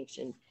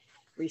distinction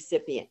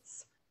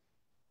recipients.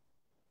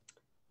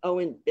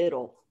 Owen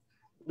Biddle,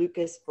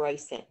 Lucas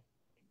Bryson,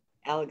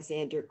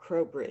 Alexander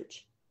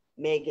Crowbridge,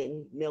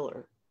 Megan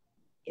Miller,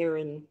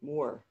 Erinn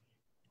Moore,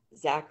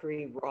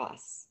 Zachary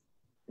Ross,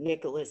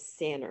 Nicholas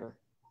Sanner,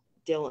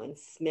 Dylan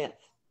Smith,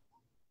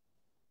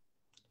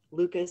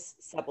 Lucas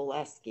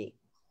Soboleski,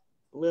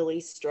 Lily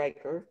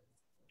Stryker,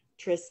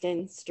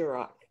 Tristan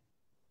Sturrock,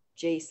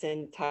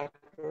 Jason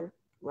Tucker,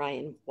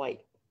 Ryan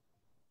White.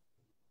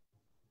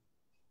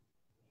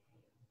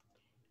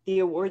 The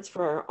awards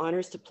for our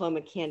Honors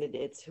Diploma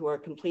candidates who are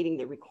completing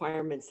the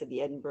requirements of the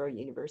Edinboro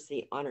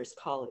University Honors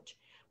College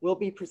will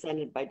be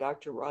presented by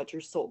Dr. Roger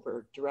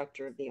Solberg,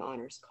 Director of the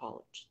Honors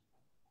College.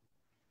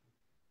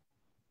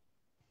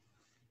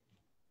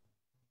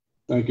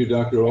 Thank you,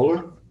 Dr.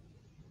 Ohler.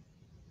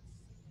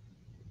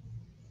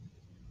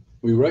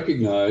 We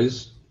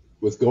recognize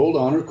with gold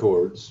honor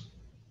cords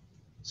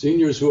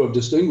seniors who have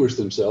distinguished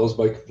themselves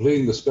by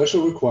completing the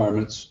special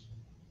requirements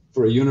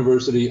for a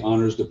university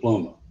honors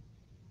diploma,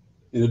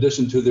 in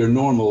addition to their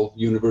normal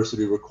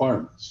university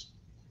requirements.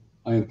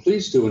 I am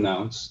pleased to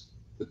announce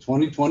the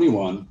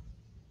 2021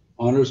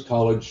 Honors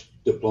College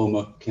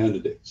Diploma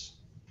candidates.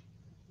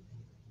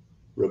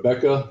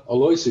 Rebecca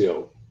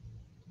Aloisio,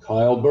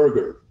 Kyle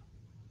Berger,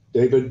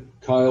 David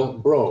Kyle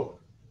Bro,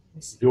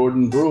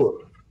 Jordan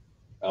Brewer,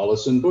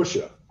 Allison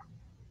Busha,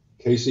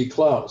 Casey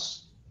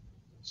Klaus,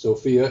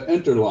 Sophia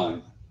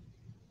Enterline,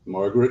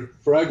 Margaret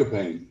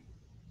Fragapane,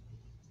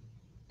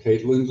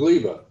 Caitlin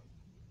Gleba,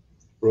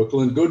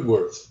 Brooklyn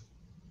Goodworth,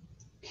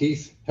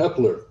 Keith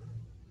Hepler,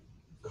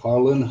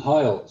 Carlin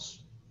Hiles,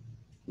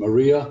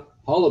 Maria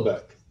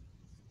Hollebeck,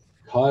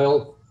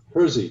 Kyle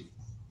Hersey,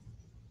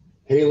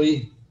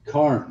 Haley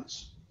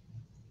Carnes,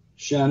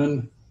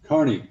 Shannon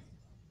Kearney,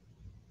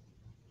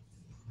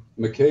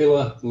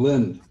 Michaela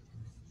Lind,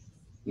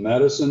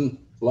 Madison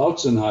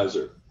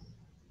Lautzenheiser,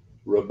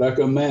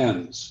 Rebecca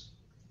Manns,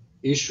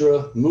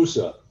 Ishra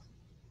Musa,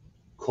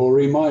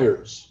 Corey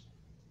Myers,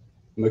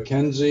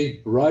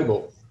 Mackenzie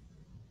Reibel,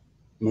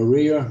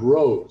 Maria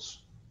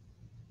Rose,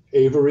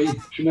 Avery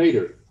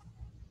Schneider,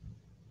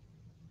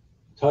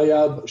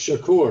 Tayab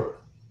Shakur,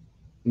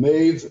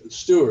 Maeve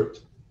Stewart,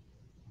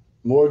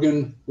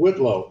 Morgan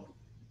Whitlow,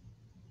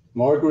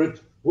 Margaret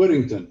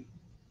Whittington,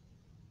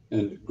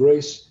 and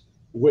Grace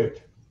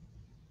Wick.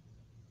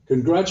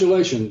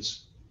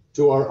 Congratulations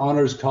to our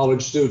Honors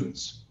College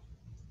students.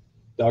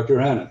 Dr.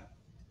 Hannan.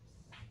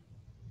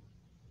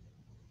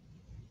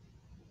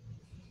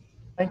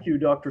 Thank you,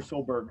 Dr.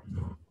 Solberg.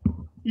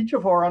 Each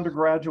of our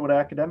undergraduate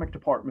academic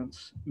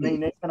departments may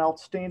name an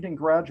outstanding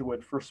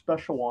graduate for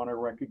special honor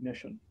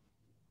recognition.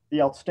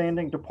 The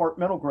Outstanding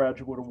Departmental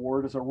Graduate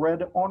Award is a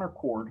red honor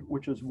cord,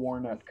 which is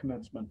worn at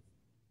commencement.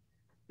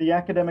 The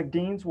academic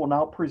deans will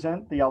now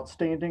present the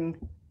Outstanding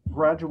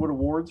Graduate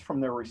Awards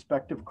from their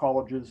respective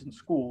colleges and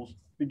schools,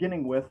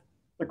 beginning with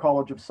the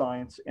College of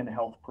Science and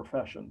Health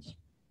Professions.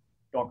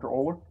 Dr.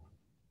 Ohler.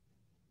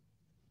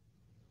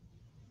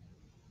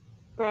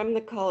 From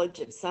the College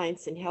of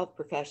Science and Health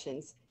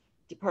Professions,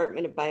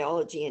 Department of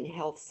Biology and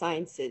Health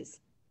Sciences,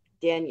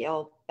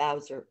 Danielle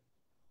Bowser.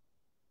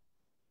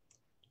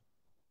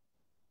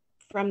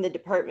 From the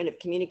Department of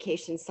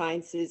Communication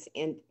Sciences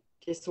and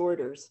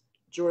Disorders,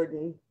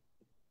 Jordan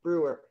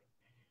Brewer.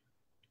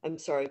 I'm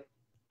sorry,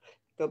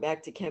 go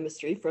back to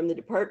chemistry. From the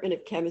Department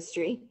of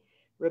Chemistry,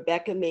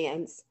 Rebecca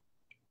Manns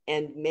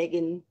and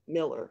Megan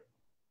Miller.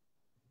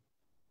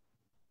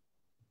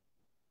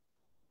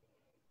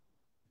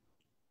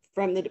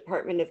 From the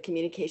Department of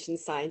Communication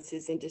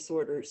Sciences and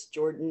Disorders,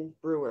 Jordan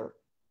Brewer.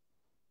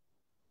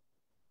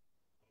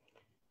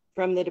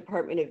 From the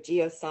Department of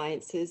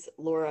Geosciences,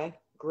 Laura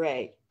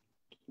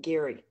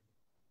Gary.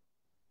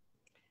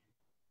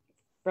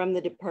 From the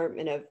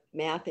Department of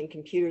Math and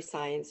Computer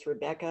Science,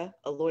 Rebecca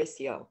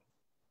Aloisio.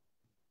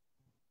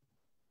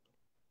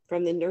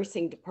 From the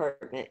Nursing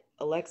Department,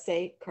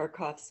 Alexei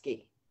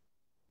Karkovsky.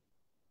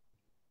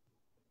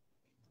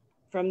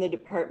 From the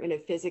Department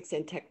of Physics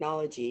and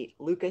Technology,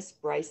 Lucas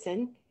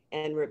Bryson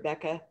and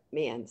Rebecca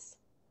Manns.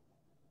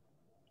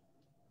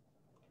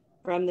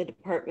 From the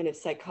Department of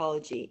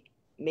Psychology,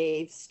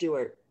 Maeve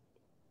Stewart.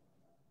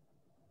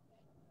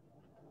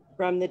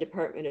 From the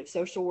Department of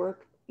Social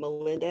Work,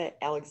 Melinda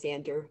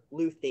Alexander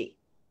Luthi.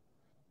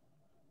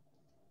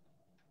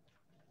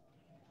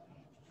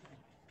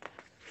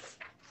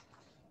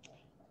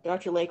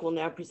 Dr. Lake will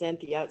now present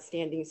the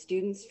outstanding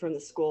students from the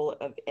School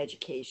of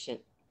Education.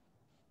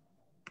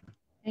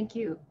 Thank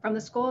you. From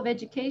the School of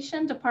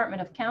Education,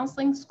 Department of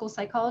Counseling, School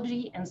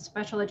Psychology, and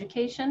Special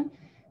Education,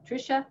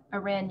 Tricia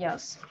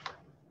Araños.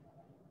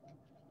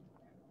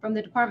 From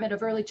the Department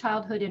of Early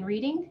Childhood and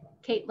Reading,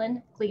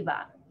 Caitlin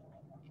Kleba.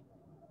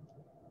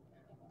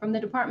 From the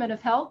Department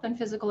of Health and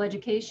Physical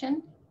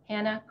Education,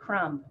 Hannah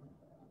Crum.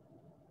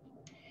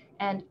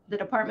 And the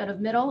Department of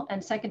Middle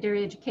and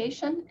Secondary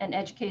Education and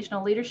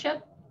Educational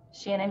Leadership,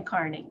 Shannon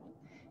Kearney.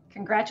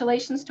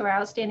 Congratulations to our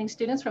outstanding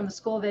students from the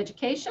School of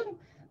Education.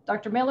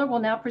 Dr. Miller will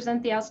now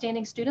present the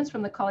outstanding students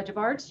from the College of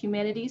Arts,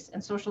 Humanities,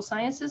 and Social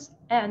Sciences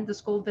and the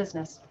School of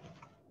Business.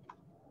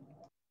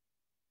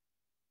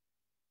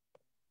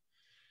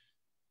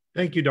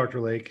 Thank you, Dr.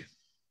 Lake.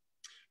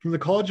 From the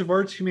College of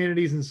Arts,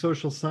 Humanities, and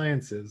Social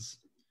Sciences,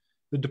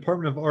 the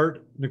Department of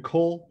Art,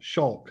 Nicole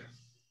Schalk.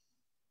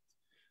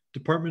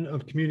 Department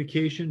of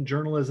Communication,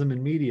 Journalism,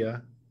 and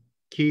Media,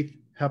 Keith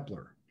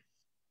Hepler.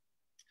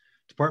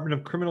 Department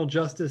of Criminal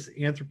Justice,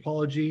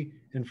 Anthropology,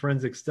 and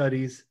Forensic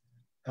Studies,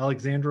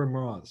 Alexandra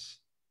Mraz.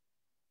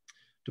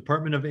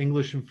 Department of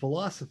English and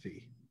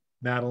Philosophy,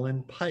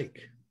 Madeline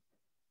Pike.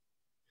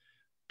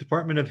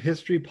 Department of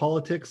History,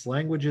 Politics,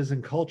 Languages,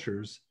 and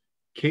Cultures,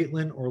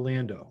 Caitlin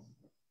Orlando.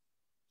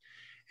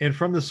 And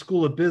from the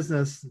School of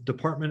Business,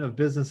 Department of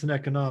Business and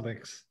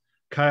Economics,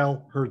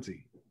 Kyle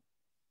Herdzie.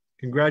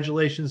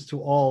 Congratulations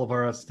to all of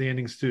our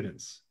outstanding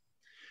students.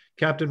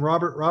 Captain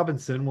Robert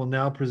Robinson will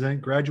now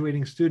present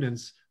graduating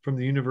students from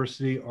the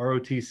University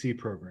ROTC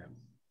program.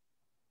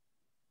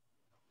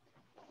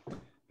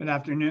 Good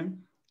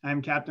afternoon.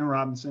 I'm Captain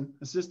Robinson,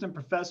 Assistant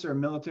Professor of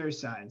Military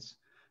Science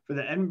for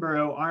the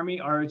Edinboro Army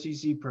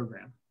ROTC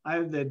program. I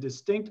have the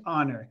distinct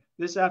honor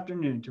this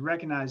afternoon to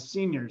recognize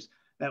seniors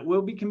that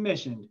will be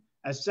commissioned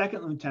as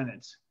second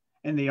lieutenants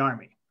in the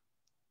Army.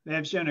 They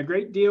have shown a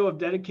great deal of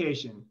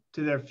dedication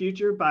to their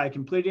future by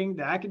completing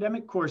the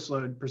academic course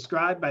load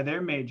prescribed by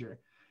their major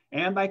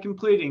and by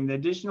completing the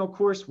additional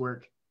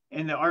coursework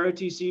in the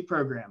ROTC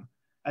program,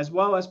 as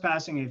well as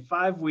passing a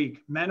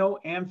 5-week mental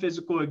and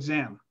physical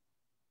exam.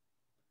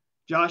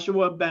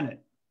 Joshua Bennett,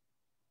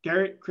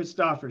 Garrett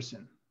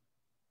Christofferson,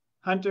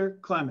 Hunter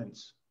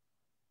Clemens,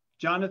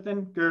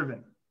 Jonathan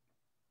Gervin,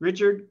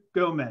 Richard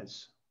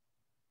Gomez,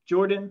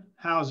 Jordan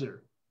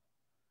Hauser,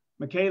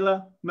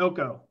 Michaela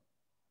Milko,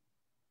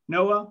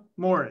 Noah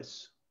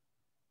Morris,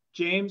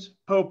 James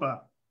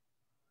Popa,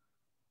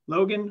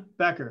 Logan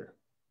Becker,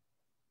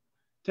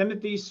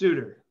 Timothy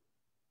Suter,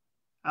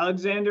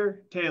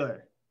 Alexander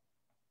Taylor,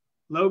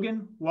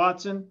 Logan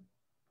Watson,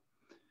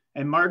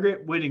 and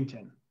Margaret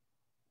Whittington.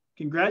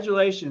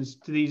 Congratulations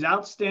to these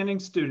outstanding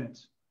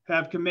students who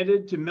have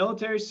committed to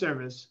military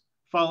service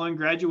following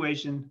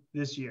graduation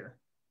this year.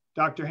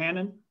 Dr.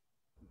 Hannan.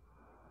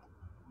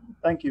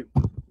 Thank you.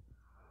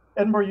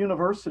 Edinboro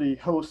University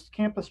hosts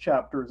campus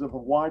chapters of a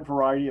wide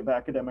variety of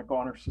academic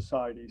honor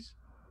societies.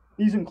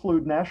 These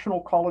include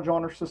national college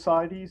honor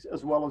societies,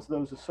 as well as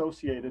those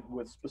associated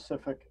with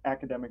specific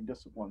academic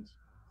disciplines.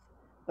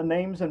 The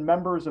names and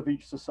members of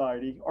each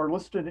society are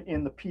listed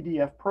in the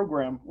PDF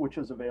program, which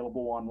is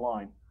available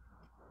online.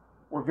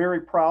 We're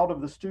very proud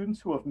of the students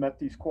who have met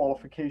these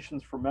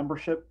qualifications for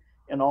membership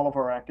in all of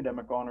our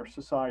academic honor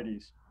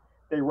societies.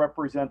 They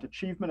represent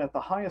achievement at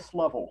the highest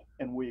level,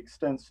 and we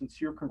extend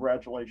sincere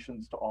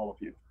congratulations to all of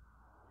you.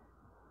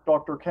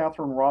 Dr.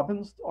 Katherine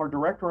Robbins, our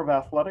Director of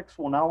Athletics,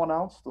 will now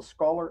announce the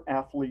Scholar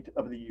Athlete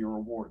of the Year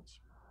Awards.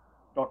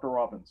 Dr.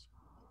 Robbins.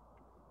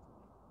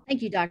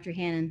 Thank you, Dr.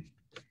 Hannan.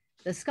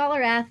 The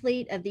Scholar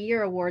Athlete of the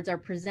Year Awards are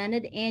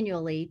presented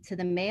annually to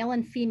the male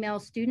and female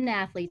student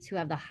athletes who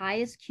have the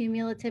highest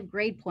cumulative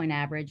grade point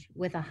average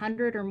with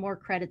 100 or more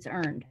credits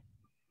earned.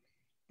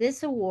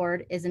 This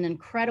award is an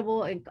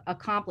incredible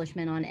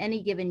accomplishment on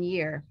any given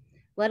year,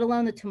 let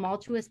alone the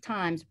tumultuous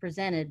times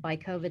presented by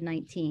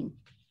COVID-19.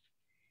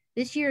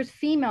 This year's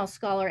Female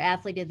Scholar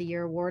Athlete of the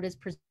Year Award is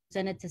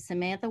presented to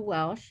Samantha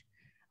Welsh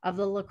of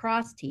the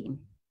lacrosse team.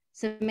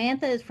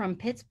 Samantha is from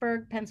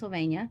Pittsburgh,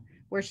 Pennsylvania,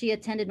 where she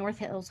attended North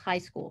Hills High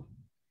School.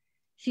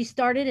 She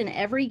started in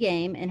every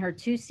game in her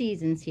 2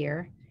 seasons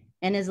here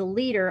and is a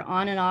leader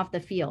on and off the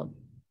field.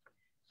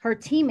 Her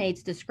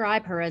teammates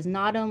describe her as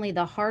not only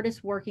the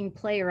hardest working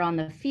player on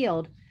the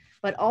field,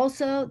 but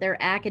also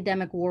their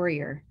academic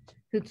warrior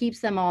who keeps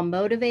them all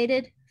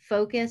motivated,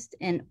 focused,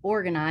 and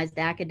organized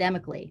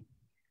academically,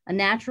 a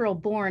natural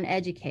born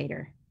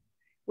educator,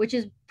 which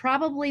is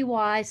probably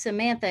why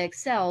Samantha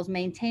excels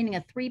maintaining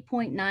a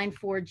 3.94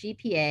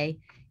 GPA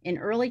in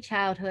early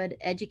childhood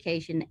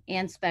education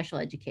and special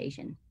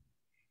education.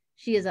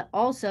 She is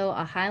also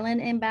a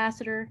Highland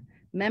Ambassador,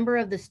 member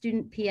of the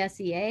Student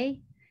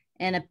PSEA,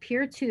 and a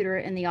peer tutor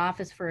in the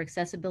Office for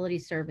Accessibility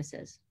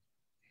Services.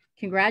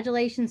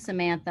 Congratulations,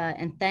 Samantha,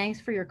 and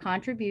thanks for your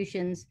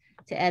contributions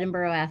to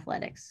Edinboro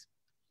athletics.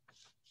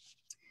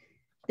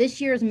 This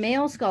year's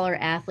Male Scholar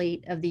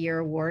Athlete of the Year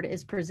Award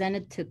is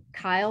presented to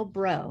Kyle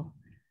Bro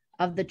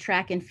of the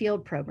Track and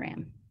Field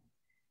program.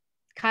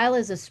 Kyle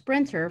is a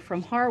sprinter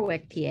from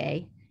Harwick,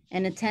 PA,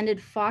 and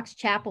attended Fox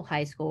Chapel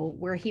High School,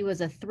 where he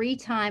was a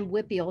 3-time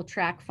WPIAL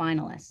track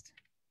finalist.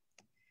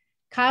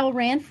 Kyle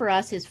ran for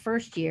us his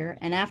first year,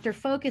 and after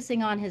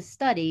focusing on his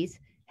studies,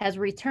 has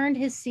returned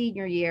his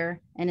senior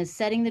year and is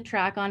setting the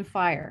track on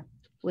fire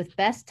with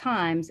best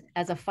times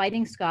as a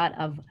Fighting Scot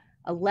of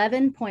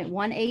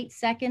 11.18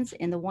 seconds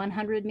in the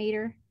 100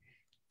 meter,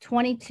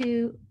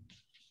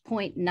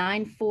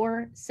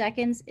 22.94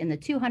 seconds in the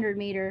 200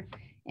 meter,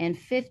 and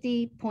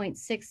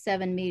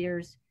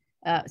 50.67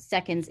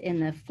 seconds in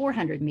the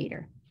 400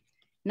 meter.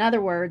 In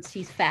other words,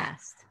 he's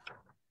fast.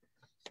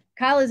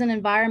 Kyle is an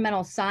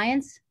environmental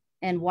science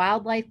and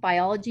wildlife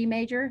biology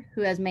major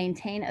who has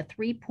maintained a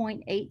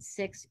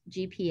 3.86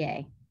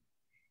 GPA.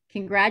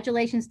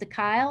 Congratulations to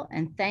Kyle,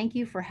 and thank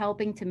you for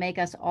helping to make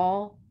us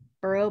all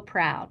Borough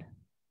proud.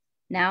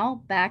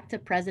 Now back to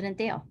President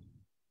Dale.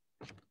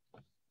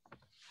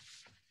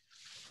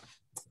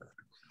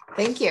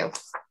 Thank you.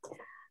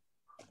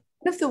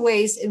 One of the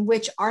ways in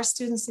which our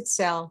students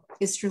excel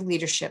is through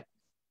leadership.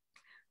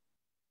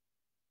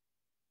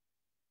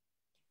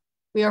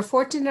 We are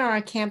fortunate on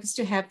our campus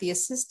to have the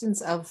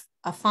assistance of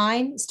a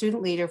fine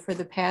student leader for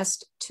the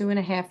past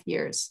 2.5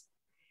 years.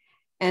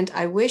 And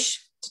I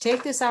wish to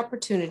take this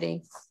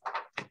opportunity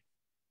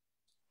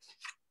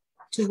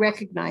to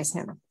recognize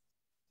him.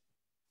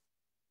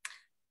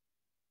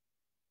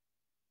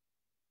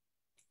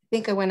 I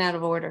think I went out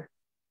of order.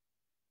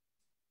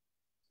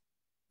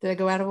 Did I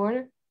go out of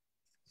order?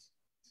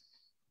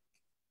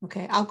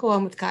 Okay, I'll go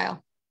on with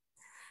Kyle.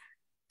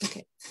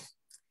 Okay.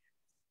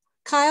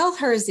 Kyle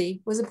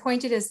Hersey was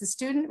appointed as the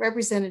student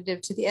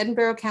representative to the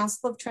Edinboro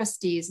Council of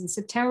Trustees in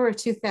September of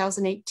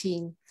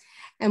 2018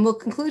 and will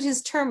conclude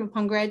his term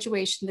upon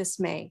graduation this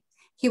May.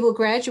 He will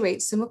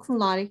graduate summa cum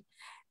laude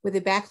with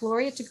a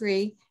baccalaureate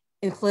degree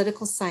in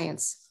political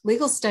science,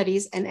 legal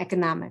studies, and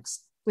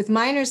economics, with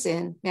minors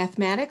in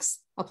mathematics,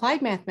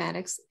 applied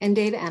mathematics, and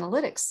data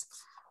analytics.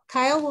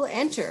 Kyle will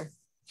enter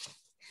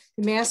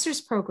the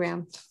master's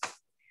program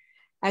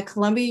at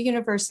Columbia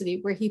University,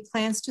 where he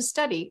plans to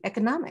study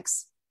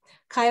economics.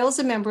 Kyle is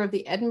a member of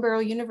the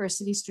Edinboro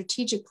University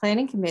Strategic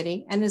Planning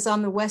Committee and is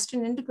on the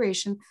Western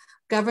Integration,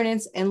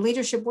 Governance, and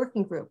Leadership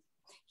Working Group.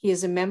 He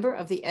is a member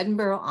of the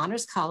Edinboro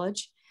Honors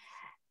College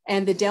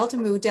and the Delta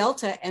Mu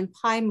Delta and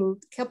Pi Mu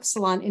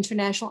Upsilon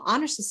International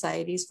Honor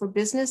Societies for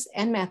Business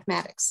and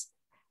Mathematics,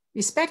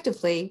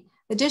 respectively.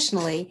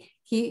 Additionally,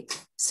 he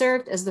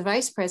served as the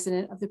Vice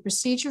President of the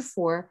Procedure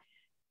for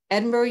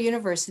Edinboro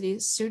University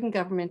Student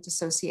Government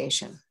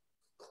Association.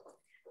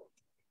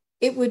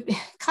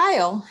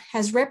 Kyle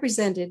has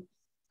represented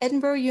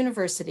Edinboro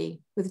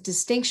University with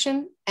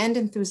distinction and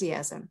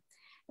enthusiasm,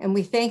 and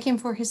we thank him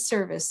for his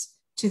service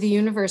to the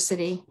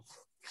university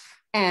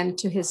and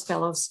to his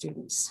fellow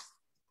students.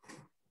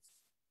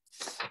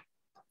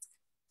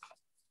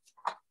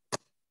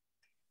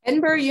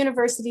 Edinboro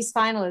University's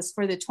finalist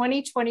for the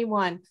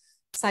 2021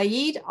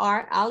 Saeed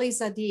R.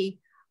 Alizadeh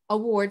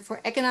Award for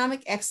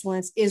Economic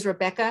Excellence is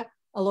Rebecca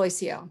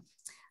Aloisio.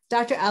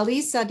 Dr.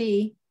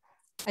 Alizadeh,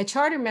 a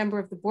charter member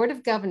of the Board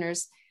of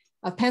Governors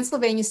of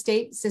Pennsylvania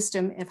State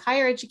System of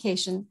Higher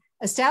Education,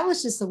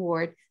 established this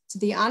award to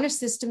the honor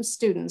system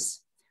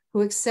students who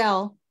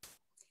excel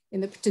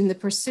in the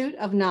pursuit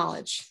of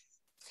knowledge.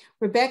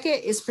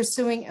 Rebecca is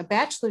pursuing a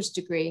bachelor's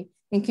degree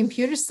in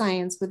computer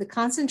science with a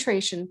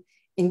concentration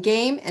in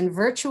game and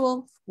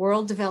virtual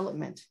world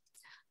development.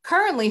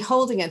 Currently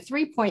holding a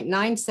 3.97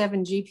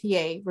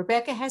 GPA,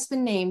 Rebecca has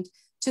been named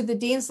to the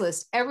Dean's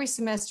List every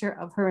semester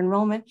of her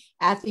enrollment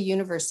at the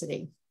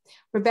university.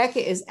 Rebecca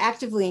is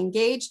actively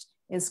engaged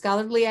in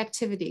scholarly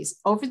activities.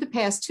 Over the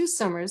past 2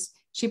 summers,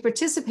 she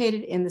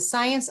participated in the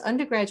Science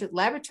Undergraduate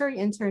Laboratory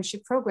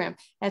Internship Program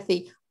at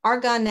the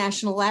Argonne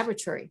National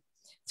Laboratory.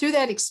 Through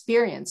that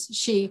experience,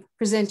 she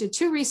presented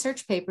 2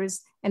 research papers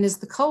and is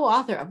the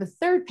co-author of a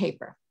 3rd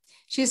paper.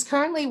 She is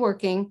currently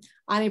working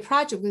on a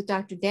project with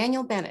Dr.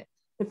 Daniel Bennett,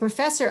 the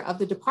professor of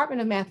the Department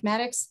of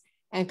Mathematics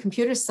and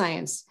Computer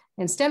Science,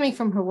 and stemming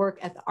from her work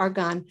at the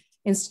Argonne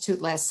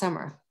Institute last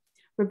summer.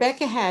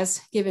 Rebecca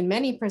has given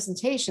many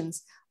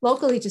presentations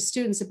locally to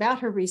students about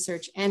her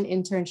research and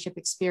internship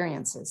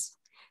experiences.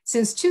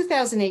 Since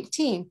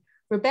 2018,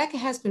 Rebecca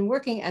has been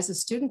working as a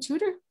student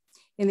tutor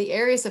in the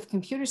areas of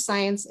computer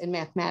science and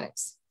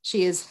mathematics.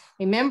 She is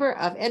a member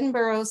of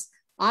Edinboro's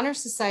Honor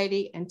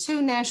Society and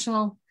 2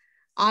 national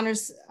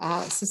honors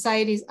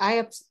societies,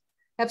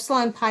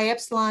 Epsilon Pi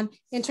Epsilon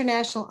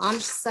International Honor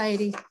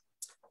Society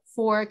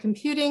for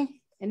Computing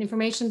and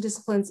Information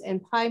Disciplines,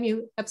 and Pi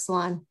Mu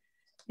Epsilon,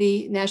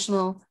 the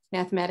National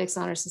Mathematics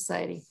Honor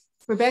Society.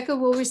 Rebecca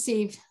will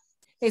receive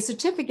a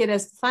certificate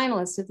as the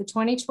finalist of the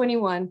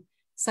 2021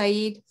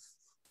 Saeed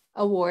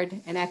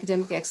Award in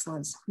Academic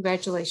Excellence.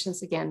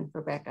 Congratulations again,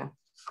 Rebecca.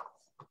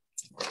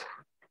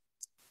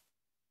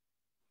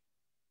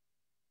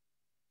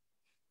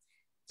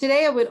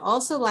 Today, I would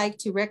also like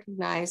to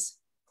recognize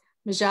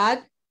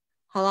Majad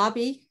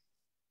Halabi,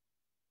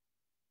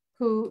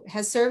 who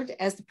has served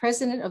as the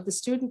president of the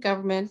Student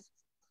Government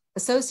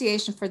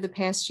Association for the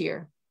past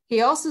year.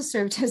 He also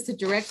served as the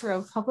director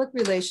of public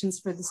relations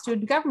for the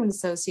Student Government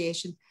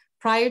Association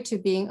prior to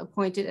being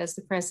appointed as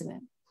the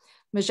president.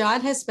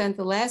 Majad has spent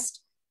the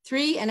last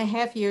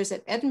 3.5 years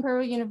at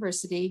Edinboro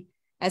University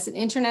as an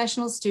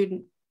international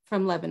student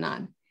from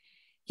Lebanon.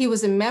 He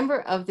was a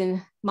member of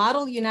the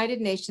Model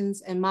United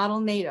Nations and Model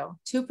NATO,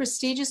 2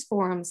 prestigious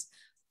forums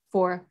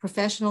for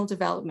professional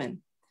development.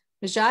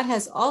 Majad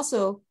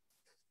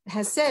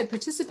has said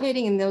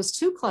participating in those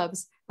 2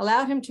 clubs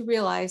allowed him to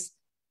realize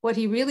what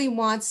he really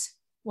wants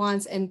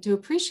and to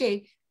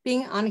appreciate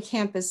being on a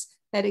campus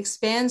that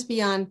expands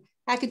beyond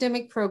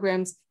academic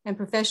programs and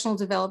professional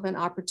development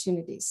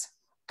opportunities.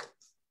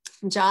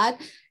 Majad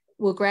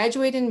will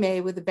graduate in May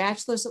with a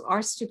Bachelor's of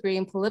Arts degree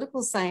in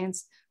political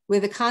science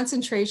with a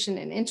concentration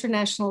in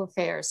international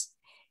affairs.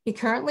 He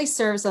currently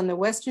serves on the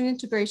Western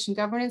Integration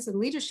Governance and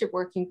Leadership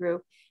Working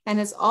Group and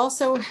has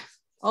also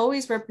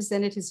always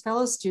represented his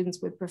fellow students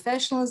with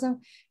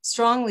professionalism,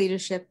 strong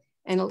leadership,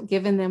 and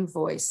given them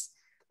voice.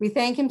 We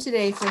thank him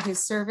today for his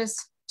service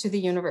to the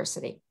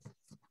university.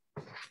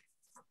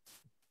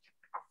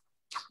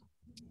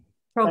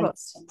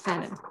 Provost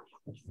Hannan.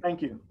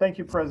 Thank you. Thank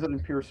you,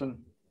 President Pehrsson.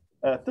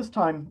 At this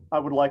time, I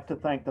would like to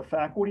thank the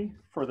faculty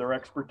for their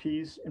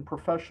expertise and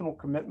professional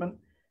commitment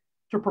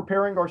to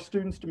preparing our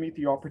students to meet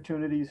the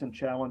opportunities and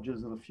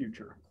challenges of the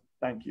future.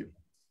 Thank you.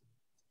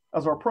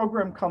 As our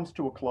program comes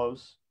to a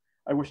close,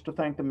 I wish to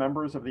thank the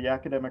members of the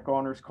Academic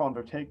Honors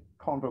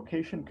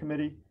Convocation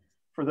Committee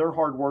for their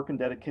hard work and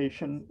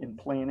dedication in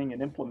planning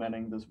and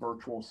implementing this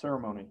virtual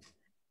ceremony,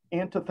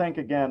 and to thank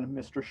again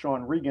Mr.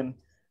 Sean Regan,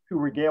 who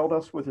regaled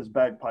us with his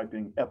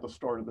bagpiping at the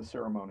start of the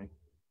ceremony.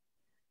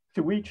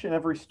 To each and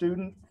every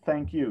student,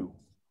 thank you.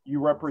 You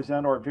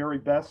represent our very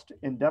best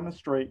and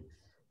demonstrate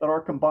that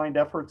our combined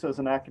efforts as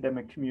an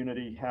academic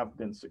community have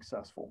been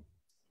successful.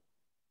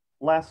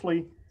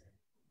 Lastly,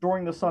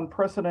 during this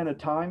unprecedented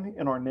time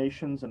in our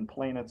nation's and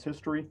planet's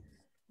history,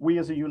 we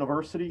as a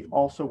university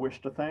also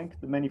wish to thank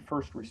the many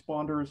first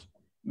responders,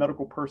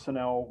 medical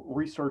personnel,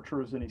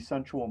 researchers, and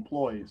essential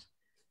employees,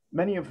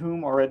 many of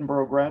whom are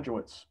Edinboro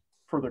graduates,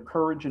 for their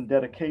courage and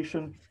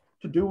dedication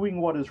to doing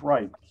what is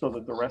right so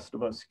that the rest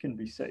of us can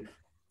be safe.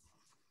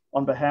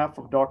 On behalf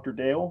of Dr.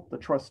 Dale, the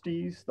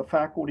trustees, the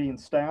faculty and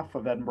staff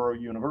of Edinboro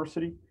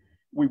University,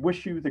 we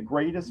wish you the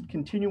greatest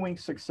continuing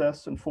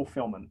success and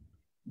fulfillment.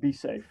 Be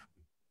safe,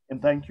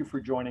 and thank you for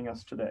joining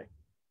us today.